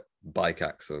a bike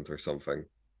accident or something,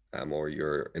 or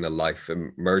you're in a life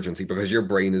emergency, because your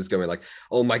brain is going like,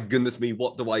 oh my goodness me,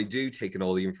 what do I do? Taking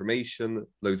all the information,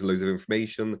 loads and loads of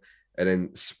information, and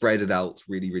then spread it out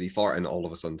really, really far, and all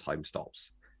of a sudden time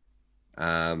stops.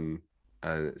 And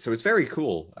so it's very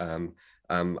cool.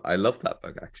 I love that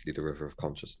book, actually, The River of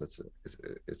Consciousness.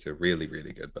 It's a really,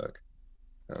 really good book.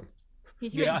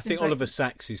 I think Oliver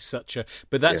Sacks is such a,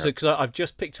 but that's because I've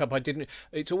just picked up.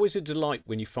 It's always a delight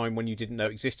when you find one you didn't know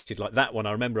existed, like that one.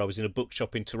 I remember I was in a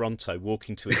bookshop in Toronto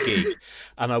walking to a gig,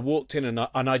 and I walked in and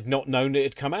I'd not known it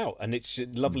had come out, and it's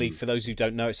lovely. For those who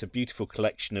don't know, it's a beautiful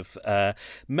collection of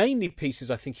mainly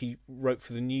pieces. I think he wrote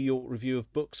for the New York Review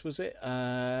of Books, was it?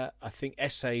 I think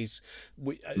essays,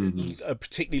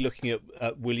 particularly looking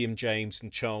at William James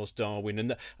and Charles Darwin,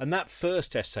 and that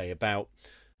first essay about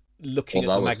looking at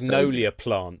the magnolia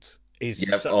plant is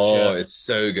it's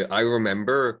so good. I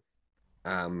remember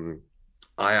I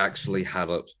actually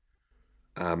had it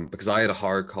because I had a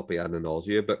hard copy and an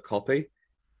audiobook copy,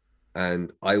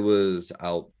 and I was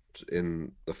out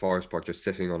in the forest park just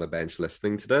sitting on a bench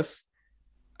listening to this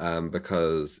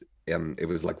because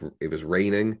it was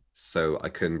raining, so I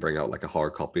couldn't bring out like a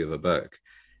hard copy of a book,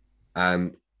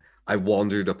 and I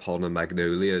wandered upon a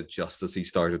magnolia just as he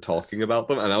started talking about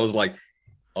them, and I was like,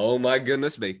 oh my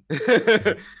goodness me.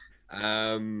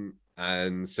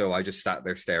 And so I just sat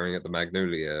there staring at the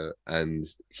magnolia and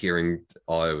hearing,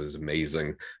 it was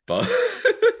amazing. But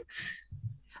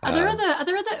are there other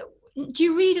do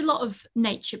you read a lot of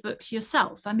nature books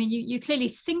yourself? I mean, you clearly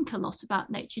think a lot about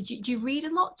nature. Do you read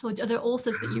a lot, or are there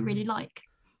authors that you really like?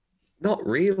 Not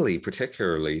really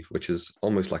particularly, which is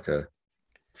almost like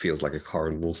feels like a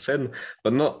cardinal sin,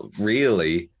 but not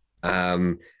really.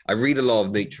 I read a lot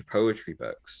of nature poetry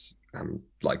books,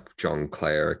 like John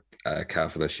Clare,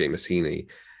 Cavanagh, Seamus Heaney,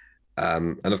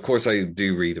 and of course I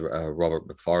do read Robert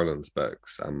Macfarlane's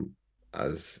books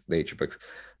as nature books,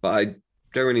 but I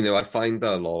don't really know. I find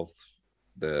that a lot of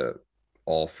the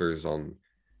authors on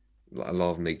a lot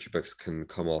of nature books can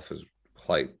come off as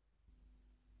quite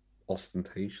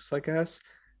ostentatious, I guess.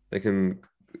 They can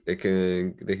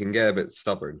get a bit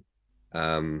stubborn.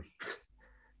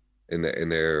 In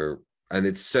their, and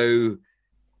it's so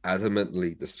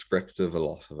adamantly descriptive, a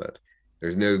lot of it.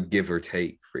 There's no give or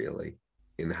take really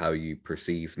in how you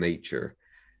perceive nature.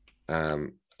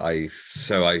 I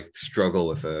struggle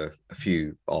with a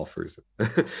few authors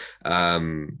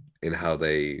in how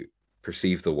they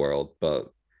perceive the world,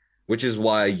 but which is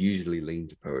why I usually lean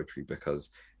to poetry, because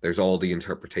there's all the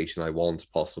interpretation I want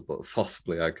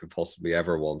possibly I could possibly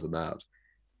ever want in that.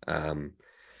 Um,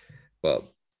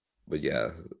 but yeah,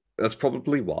 that's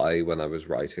probably why when I was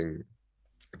writing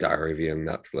Diary of a Young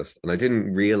Naturalist, and I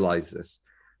didn't realize this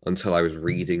until I was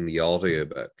reading the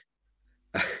audiobook,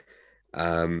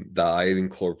 that I had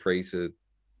incorporated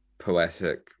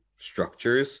poetic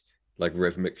structures, like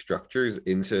rhythmic structures,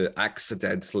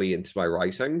 accidentally into my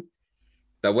writing.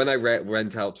 That when I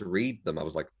went out to read them, I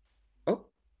was like, "Oh,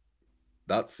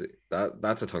 that's it.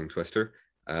 That's a tongue twister."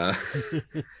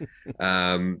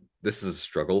 This is a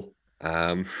struggle,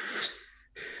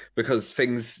 because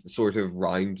things sort of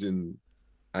rhymed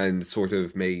and sort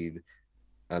of made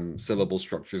syllable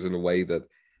structures in a way that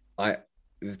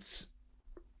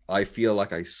I feel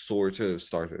like I sort of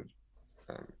started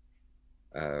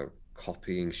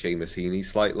copying Seamus Heaney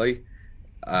slightly,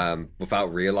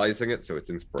 without realizing it. So it's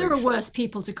inspiration. There are worse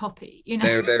people to copy, you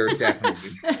know. There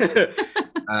definitely.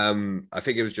 I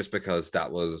think it was just because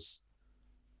that was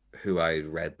who I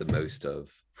read the most of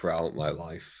throughout my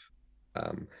life.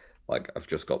 Like I've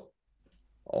just got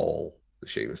all the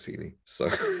Seamus Heaney. So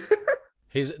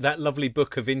that lovely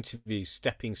book of interviews,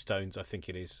 Stepping Stones, I think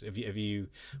it is. Have you,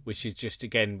 which is just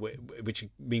again, which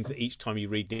means that each time you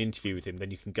read an interview with him,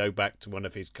 then you can go back to one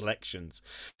of his collections,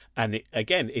 and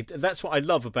that's what I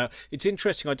love about. It's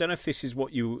interesting. I don't know if this is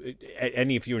what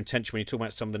any of your intention when you talk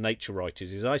about some of the nature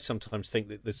writers. Is I sometimes think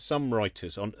that there's some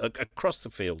writers across the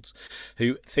fields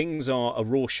who things are a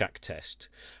Rorschach test.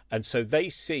 And so they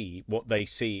see what they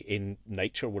see in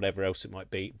nature or whatever else it might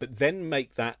be, but then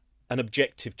make that an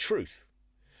objective truth.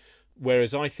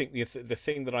 Whereas I think the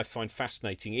thing that I find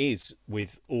fascinating is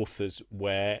with authors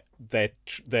where their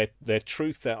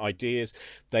truth, their ideas,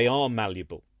 they are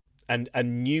malleable. And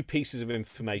new pieces of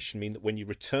information mean that when you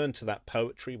return to that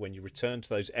poetry, when you return to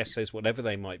those essays, whatever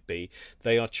they might be,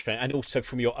 they are and also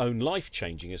from your own life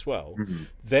changing as well.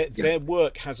 Mm-hmm. Their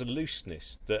work has a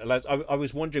looseness that allows. I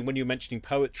was wondering when you were mentioning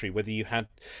poetry whether you had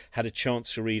a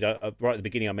chance to read right at the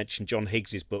beginning. I mentioned John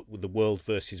Higgs's book, The World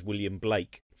versus William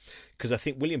Blake. Because I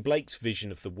think William Blake's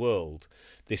vision of the world,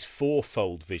 this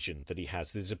fourfold vision that he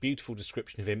has, there's a beautiful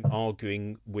description of him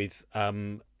arguing with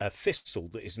a thistle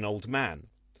that is an old man.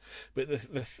 But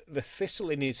the thistle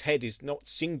in his head is not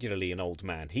singularly an old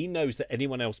man. He knows that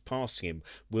anyone else passing him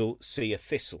will see a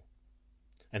thistle.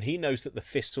 And he knows that the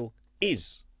thistle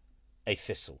is a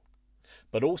thistle.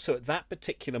 But also at that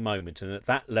particular moment and at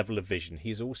that level of vision,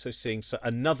 he's also seeing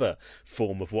another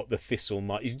form of what the thistle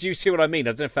might... Do you see what I mean?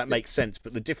 I don't know if that makes sense,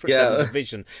 but the different levels of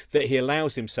vision that he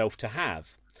allows himself to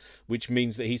have, which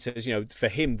means that he says, for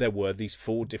him there were these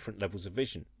 4 different levels of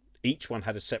vision. Each one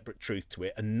had a separate truth to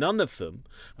it, and none of them,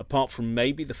 apart from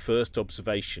maybe the first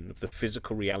observation of the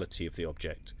physical reality of the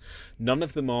object, none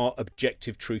of them are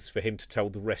objective truths for him to tell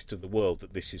the rest of the world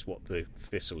that this is what the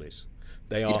thistle is.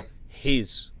 They are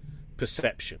his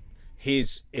perception,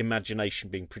 his imagination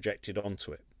being projected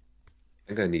onto it.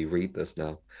 I'm going to read this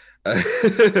now.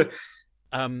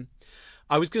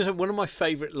 I was going to say one of my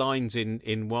favourite lines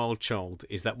in Wild Child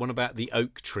is that one about the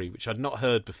oak tree, which I'd not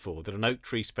heard before, that an oak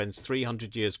tree spends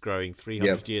 300 years growing,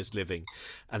 300 years living,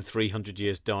 and 300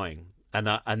 years dying. And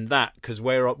that, because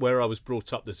where I was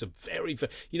brought up, there's a very,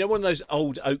 one of those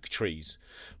old oak trees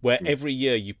where every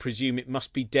year you presume it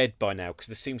must be dead by now because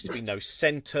there seems to be no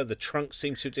centre, the trunk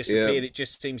seems to have disappeared, it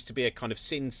just seems to be a kind of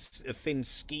thin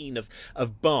skein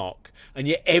of bark, and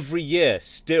yet every year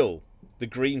still the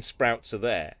green sprouts are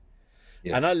there.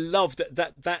 Yeah. And I loved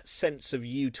that sense of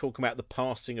you talking about the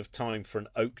passing of time for an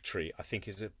oak tree. I think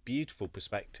is a beautiful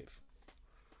perspective.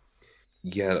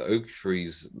 Yeah, oak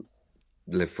trees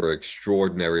live for an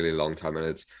extraordinarily long time, and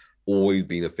it's always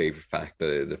been a favorite fact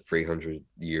that the 300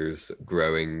 years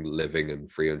growing, living,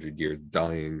 and 300 years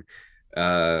dying.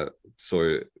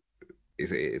 So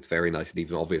it's very nice, and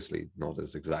even obviously not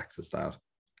as exact as that,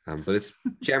 but it's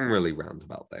generally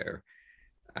roundabout there.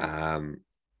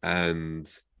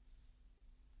 And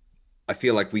I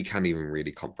feel like we can't even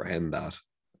really comprehend that.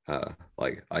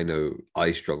 Like I know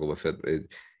I struggle with it.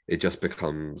 It just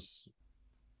becomes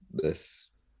this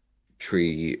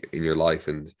tree in your life,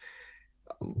 and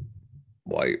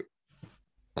why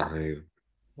I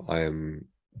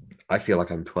feel like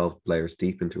I'm 12 layers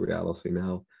deep into reality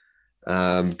now.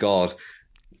 God,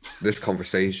 this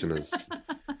conversation is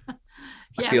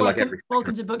I feel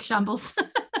welcome to Book Shambles.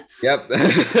 Yep. But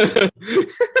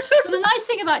the nice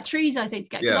thing about trees, I think,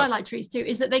 because I like trees too,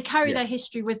 is that they carry their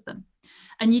history with them.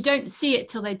 and you don't see it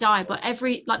till they die. But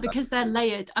because they're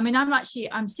layered. I mean,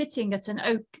 I'm sitting at an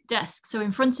oak desk, so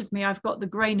in front of me I've got the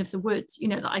grain of the wood,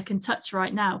 that I can touch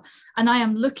right now, and I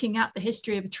am looking at the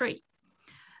history of a tree.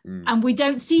 And we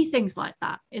don't see things like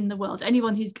that in the world.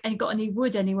 Anyone who's got any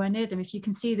wood anywhere near them, if you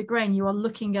can see the grain, you are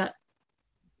looking at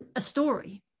a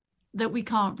story that we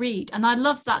can't read. And I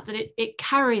love that it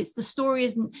carries the story.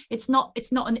 It's not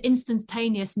an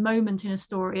instantaneous moment in a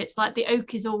story. It's like the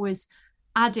oak is always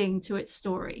adding to its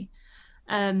story,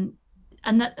 and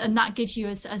that gives you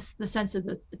the sense of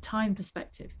the time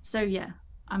perspective. So yeah,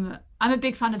 I'm a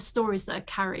big fan of stories that are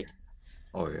carried.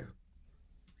 Oh yeah.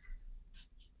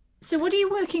 So what are you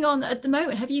working on at the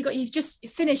moment? You've just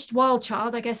finished Wild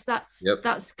Child. I guess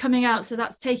that's coming out. So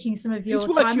that's taking some of your time.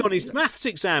 He's working on his maths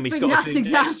exam. He's got maths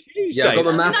exam. Yeah, I've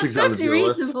got the maths exam. That's perfectly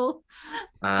reasonable.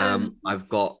 I've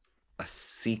got a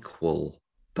sequel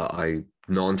that I'm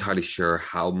not entirely sure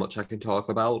how much I can talk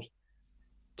about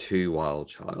to Wild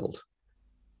Child.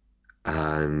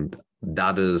 And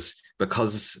that is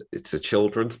because it's a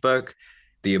children's book,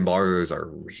 the embargoes are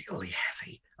really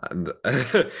heavy. And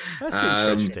that's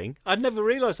interesting. I'd never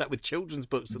realised that with children's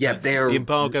books. The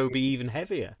embargo would be even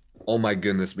heavier. Oh my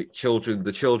goodness, the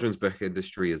children's book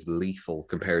industry is lethal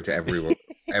compared to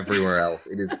everywhere else.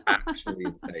 It is actually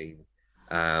insane.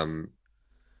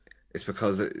 It's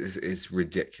because it's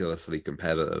ridiculously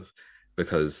competitive,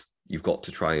 because you've got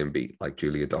to try and beat like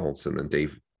Julia Donaldson and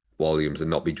Dave Williams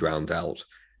and not be drowned out.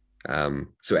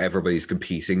 So everybody's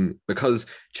competing because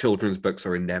children's books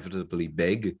are inevitably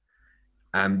big.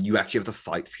 You actually have to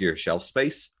fight for your shelf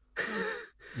space.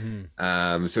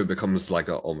 So it becomes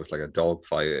almost like a dog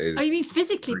fight. You mean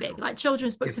physically big? Like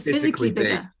children's books are physically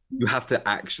bigger. You have to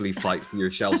actually fight for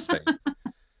your shelf space.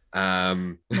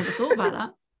 Never thought about that.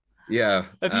 Yeah.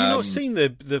 Have you not seen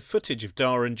the footage of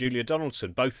Dara and Julia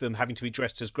Donaldson, both of them having to be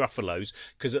dressed as Gruffalos,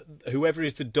 because whoever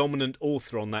is the dominant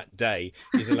author on that day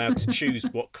is allowed to choose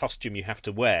what costume you have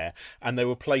to wear, and they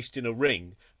were placed in a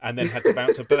ring and then had to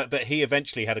bounce. But he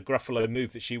eventually had a Gruffalo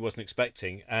move that she wasn't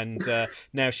expecting, and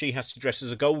now she has to dress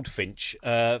as a goldfinch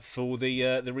for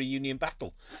the reunion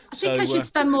battle. I think I should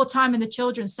spend more time in the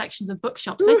children's sections of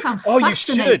bookshops. They sound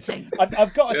fascinating. You should.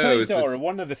 I've got to say, Dara,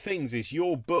 one of the things is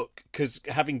your book, because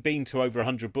having been to over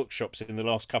 100 bookshops in the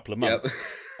last couple of months,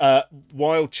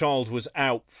 Wild Child was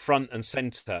out front and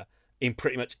centre in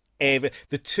pretty much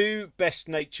the two best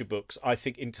nature books, I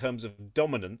think, in terms of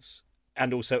dominance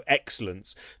and also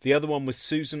excellence. The other one was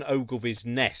Susan Ogilvy's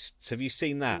Nests. Have you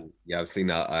seen that? Yeah, I've seen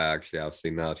that. I've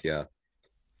seen that, yeah.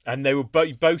 And they were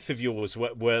both of yours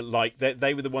were like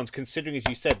they were the ones, considering, as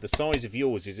you said, the size of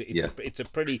yours it's a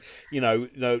pretty wide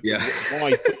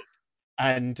book.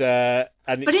 And but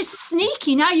it's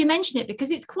sneaky now you mention it,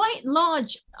 because it's quite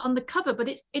large on the cover, but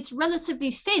it's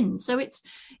relatively thin, so it's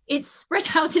spread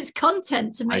out its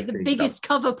content to make the biggest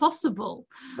cover possible.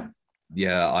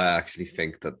 Yeah, I actually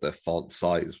think that the font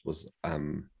size was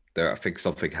there. I think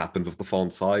something happened with the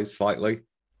font size slightly.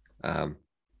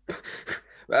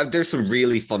 There's some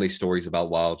really funny stories about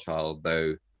Wild Child,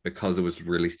 though, because it was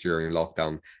released during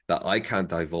lockdown, that I can't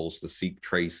divulge the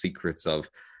trade secrets of.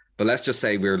 But let's just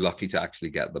say we're lucky to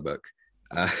actually get the book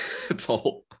at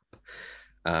all.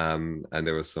 And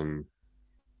there was some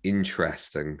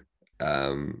interesting,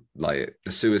 like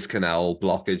the Suez Canal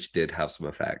blockage did have some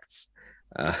effects.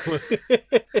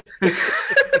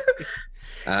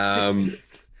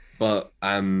 But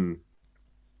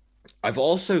I've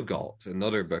also got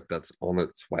another book that's on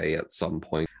its way at some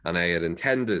point, and I had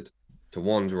intended to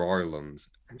wander Ireland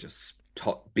and just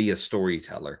be a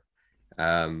storyteller.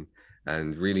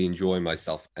 And really enjoy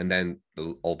myself. And then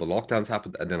all the lockdowns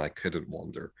happened, and then I couldn't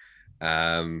wander.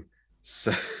 That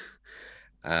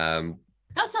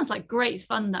sounds like great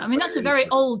fun, though. I mean, that's a very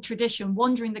old tradition,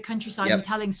 wandering the countryside and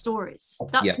telling stories.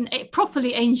 That's a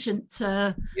properly ancient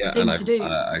thing to do.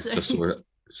 I just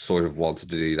sort of wanted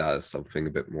to do that as something a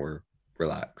bit more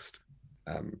relaxed.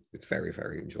 It's very,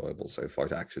 very enjoyable so far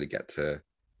to actually get to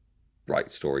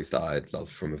write stories that I'd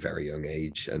loved from a very young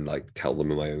age and tell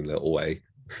them in my own little way.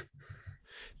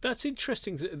 That's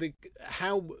interesting.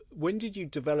 When did you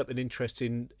develop an interest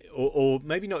in, or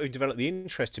maybe not even develop the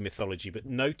interest in mythology, but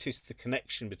notice the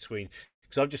connection between?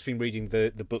 Because I've just been reading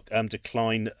the book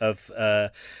Decline of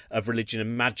Religion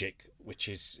and Magic, which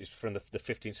is from the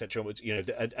 15th century onwards.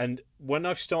 And when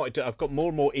I've got more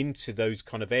and more into those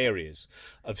kind of areas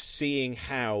of seeing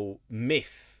how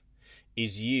myth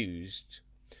is used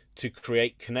to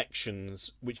create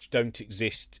connections which don't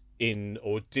exist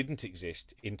or didn't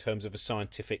exist in terms of a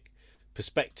scientific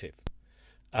perspective.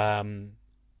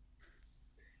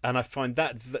 And I find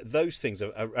that those things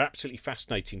are absolutely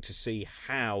fascinating to see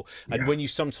how, and when you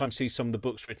sometimes see some of the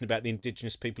books written about the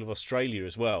indigenous people of Australia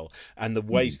as well, and the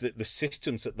ways that the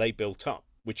systems that they built up,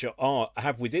 which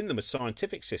have within them a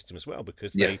scientific system as well,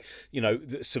 because they,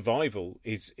 the survival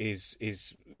is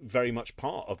very much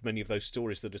part of many of those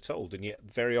stories that are told, and yet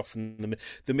very often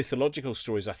the mythological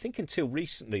stories, I think until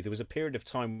recently, there was a period of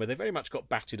time where they very much got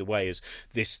batted away as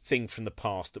this thing from the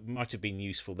past that might have been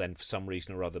useful then for some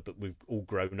reason or other, but we've all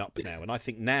grown up now, and I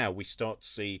think now we start to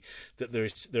see that there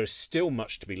is still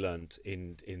much to be learned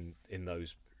in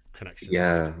those connections.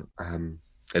 Yeah,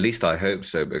 at least I hope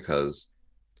so, because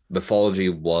mythology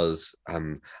was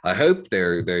I hope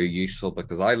they're useful,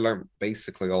 because I learned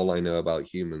basically all I know about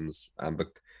humans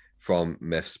from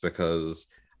myths, because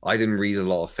I didn't read a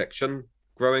lot of fiction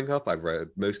growing up. I read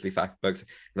mostly fact books,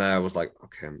 and I was like,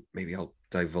 okay, maybe I'll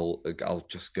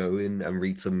just go in and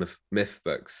read some myth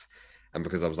books, and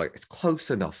because I was like, it's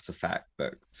close enough to fact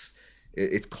books,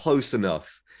 it's close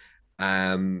enough.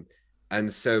 And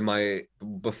so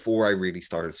before I really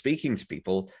started speaking to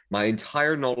people, my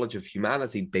entire knowledge of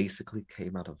humanity basically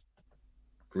came out of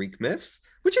Greek myths,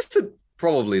 which is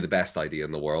probably the best idea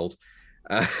in the world.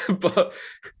 But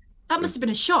that must have been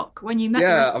a shock when you met the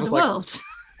rest of the world.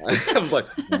 I was like,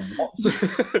 what?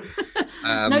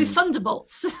 No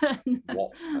thunderbolts.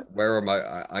 What? Where am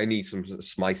I? I need some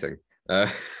smiting.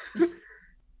 I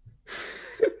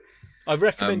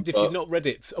recommend if you've not read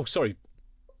it. Oh, sorry.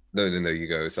 No, you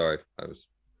go. Sorry,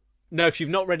 No, if you've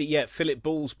not read it yet, Philip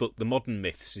Ball's book, The Modern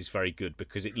Myths, is very good,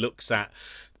 because it looks at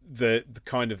the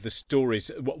kind of the stories,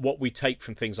 what we take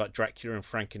from things like Dracula and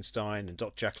Frankenstein and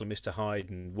Dr. Jekyll and Mr. Hyde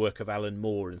and work of Alan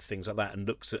Moore and things like that, and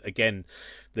looks at, again,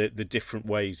 the different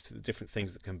ways, the different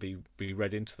things that can be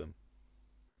read into them.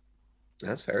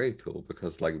 That's very cool,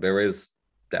 because there is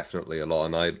definitely a lot,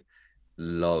 and I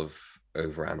love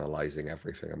overanalyzing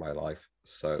everything in my life,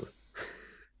 so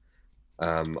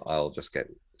I'll just get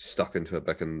stuck into a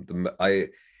book, and I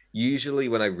usually,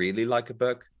 when I really like a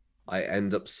book, I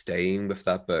end up staying with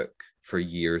that book for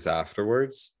years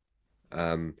afterwards.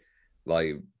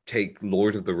 Take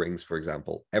Lord of the Rings, for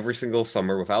example. Every single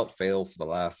summer, without fail, for the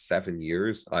last 7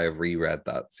 years, I have reread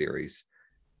that series.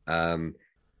 And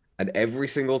every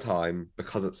single time,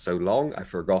 because it's so long, I've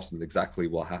forgotten exactly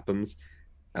what happens.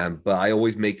 But I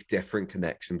always make different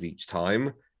connections each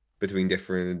time between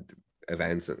different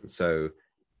events, and so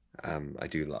I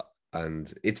do that,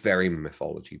 and it's very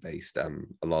mythology based, a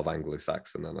lot of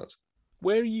Anglo-Saxon in it.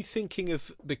 Where are you thinking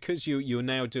of, because you're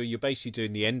basically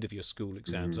doing the end of your school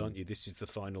exams, aren't you? This is the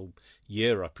final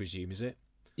year, I presume, is it?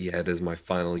 Yeah, it is my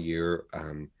final year.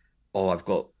 I've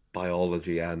got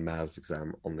biology and maths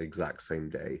exam on the exact same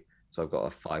day, so I've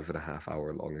got a 5.5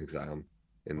 hour long exam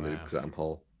in the exam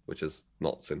hall, which is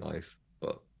not so nice,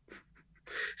 but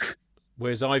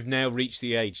whereas I've now reached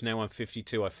the age, now I'm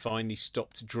 52, I finally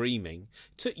stopped dreaming.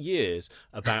 It took years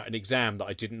about an exam that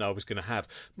I didn't know I was going to have.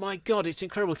 My God, it's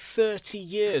incredible. 30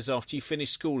 years after you finish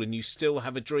school and you still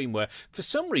have a dream where, for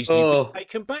some reason, you've been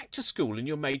taken back to school and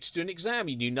you're made to do an exam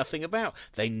you knew nothing about.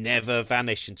 They never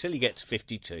vanish until you get to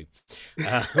 52.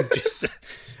 What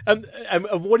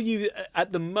are you,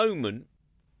 at the moment,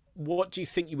 what do you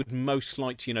think you would most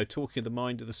like to, talking of the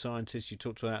mind of the scientist, you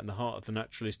talked about in the heart of the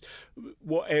naturalist,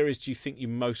 what areas do you think you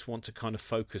most want to kind of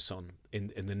focus on in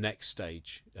the next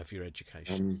stage of your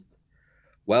education?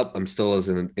 Well, I'm still as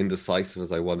indecisive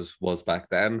as I was back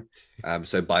then.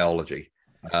 So biology.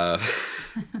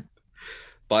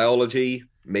 Biology,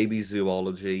 maybe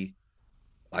zoology.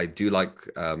 I do like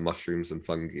mushrooms and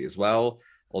fungi as well,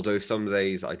 although some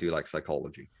days I do like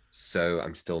psychology. So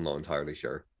I'm still not entirely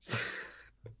sure.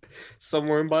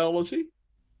 Somewhere in biology.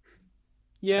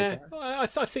 Yeah, I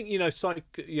think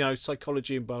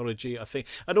psychology and biology. I think,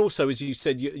 and also, as you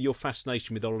said, your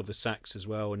fascination with Oliver Sacks as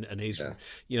well, and his,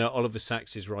 Oliver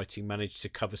Sacks' writing managed to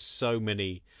cover so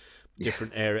many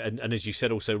different areas, and as you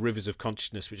said, also Rivers of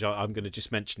Consciousness, which I'm going to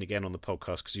just mention again on the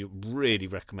podcast because you really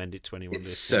recommend it to anyone.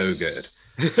 It's so good.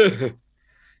 It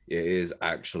is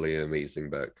actually an amazing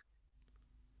book.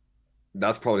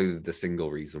 That's probably the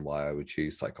single reason why I would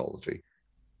choose psychology.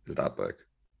 Is that book.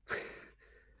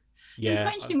 Yeah, it's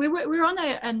quite interesting. We were on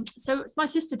a so my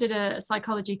sister did a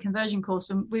psychology conversion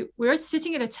course, and we were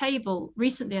sitting at a table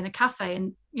recently in a cafe,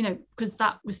 and because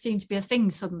that seemed to be a thing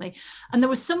suddenly, and there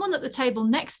was someone at the table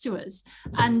next to us,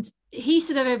 and he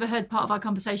sort of overheard part of our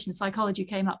conversation. Psychology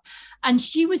came up, and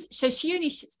she only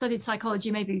studied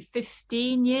psychology maybe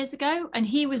 15 years ago, and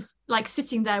he was like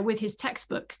sitting there with his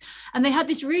textbooks, and they had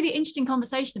this really interesting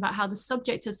conversation about how the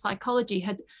subject of psychology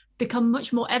had become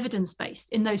much more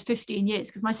evidence-based in those 15 years,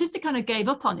 because my sister kind of gave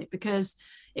up on it because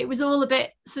it was all a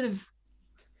bit sort of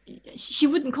she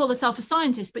wouldn't call herself a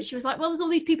scientist, but she was like, well, there's all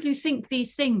these people who think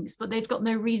these things, but they've got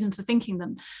no reason for thinking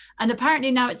them. And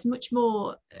apparently now it's much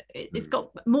more, it's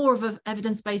got more of an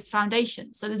evidence-based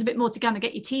foundation. So there's a bit more to kind of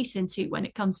get your teeth into when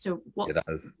it comes to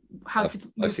how to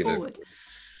move forward.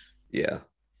 Yeah.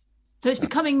 So it's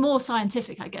becoming more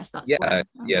scientific, I guess. That's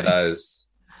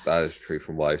that is true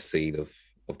from what I've seen of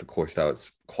the course now.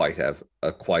 It's quite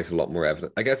a lot more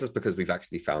evident. I guess it's because we've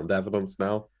actually found evidence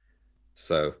now.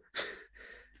 So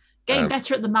getting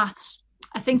better at the maths.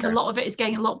 I think a lot of it is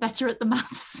getting a lot better at the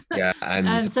maths. Yeah,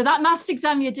 and so that maths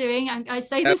exam you're doing, and I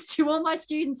say this to all my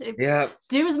students: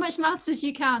 do as much maths as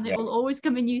you can. It will always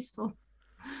come in useful.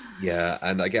 Yeah,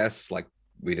 and I guess like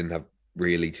we didn't have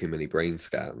really too many brain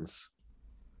scans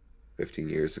 15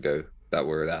 years ago that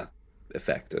were that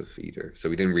effective either, so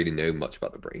we didn't really know much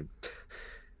about the brain.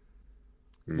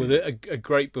 Well, a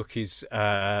great book is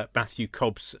Matthew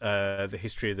Cobb's The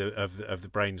History of the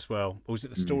Brain as well. Or is it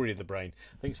The Story of the Brain?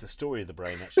 I think it's The Story of the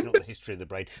Brain, actually, not The History of the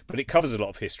Brain. But it covers a lot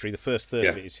of history. The first third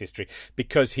of it is history,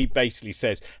 because he basically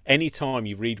says anytime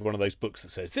you read one of those books that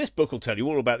says, this book will tell you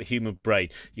all about the human brain,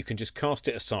 you can just cast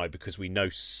it aside because we know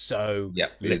so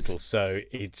little. So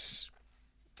it's...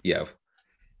 Yeah.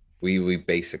 We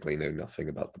basically know nothing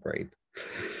about the brain.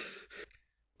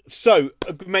 So,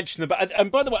 mention about,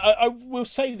 and by the way, I will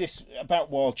say this about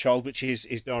Wild Child, which is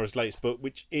Dara's latest book,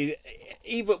 which is,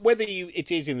 even whether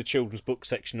it is in the children's book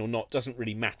section or not, doesn't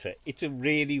really matter. It's a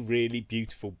really, really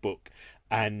beautiful book.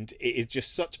 And it is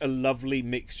just such a lovely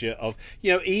mixture of,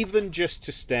 even just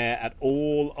to stare at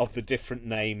all of the different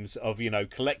names of,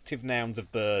 collective nouns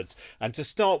of birds. And to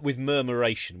start with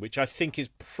murmuration, which I think is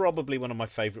probably one of my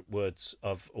favourite words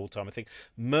of all time. I think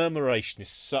murmuration is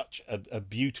such a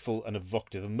beautiful and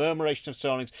evocative. A murmuration of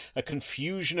starlings, a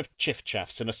confusion of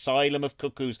chiff-chaffs, an asylum of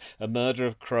cuckoos, a murder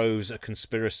of crows, a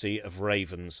conspiracy of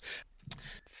ravens.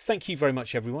 Thank you very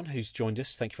much, everyone who's joined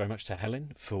us. Thank you very much to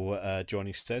Helen for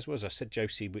joining us today as well. As I said,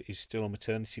 Josie is still on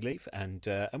maternity leave, and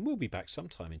we'll be back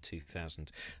sometime in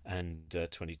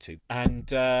 2022. And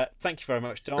thank you very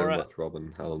much, Dara. So much,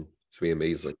 Robin, Helen. It's been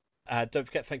amazing. Don't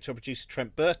forget, thanks to our producer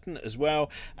Trent Burton as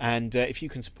well. And if you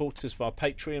can support us via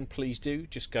Patreon, please do.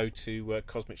 Just go to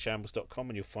cosmicshambles.com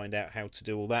and you'll find out how to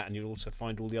do all that. And you'll also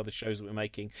find all the other shows that we're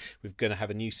making. We're going to have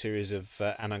a new series of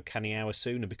An Uncanny Hour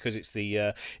soon, and because it's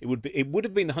it would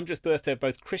have been the 100th birthday of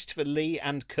both Christopher Lee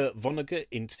and Kurt Vonnegut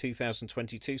in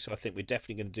 2022. So I think we're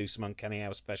definitely going to do some Uncanny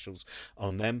Hour specials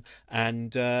on them,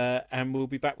 and we'll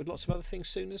be back with lots of other things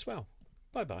soon as well.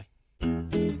 Bye bye.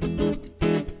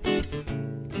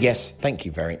 Yes, thank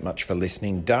you very much for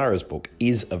listening. Dara's book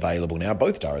is available now.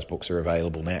 Both Dara's books are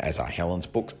available now, as are Helen's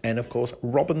books and, of course,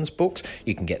 Robin's books.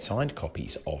 You can get signed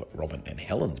copies of Robin and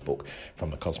Helen's book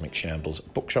from the Cosmic Shambles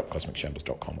bookshop,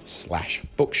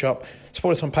 cosmicshambles.com/bookshop.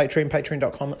 Support us on Patreon,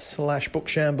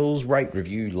 patreon.com/bookshambles. Rate,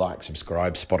 review, like,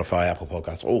 subscribe, Spotify, Apple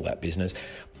Podcasts, all that business.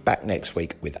 Back next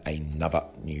week with another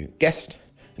new guest.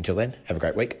 Until then, have a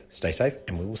great week, stay safe,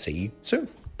 and we will see you soon.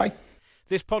 Bye.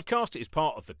 This podcast is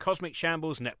part of the Cosmic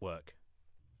Shambles Network.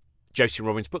 Josie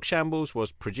Robin's Book Shambles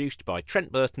was produced by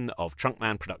Trent Burton of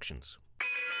Trunkman Productions.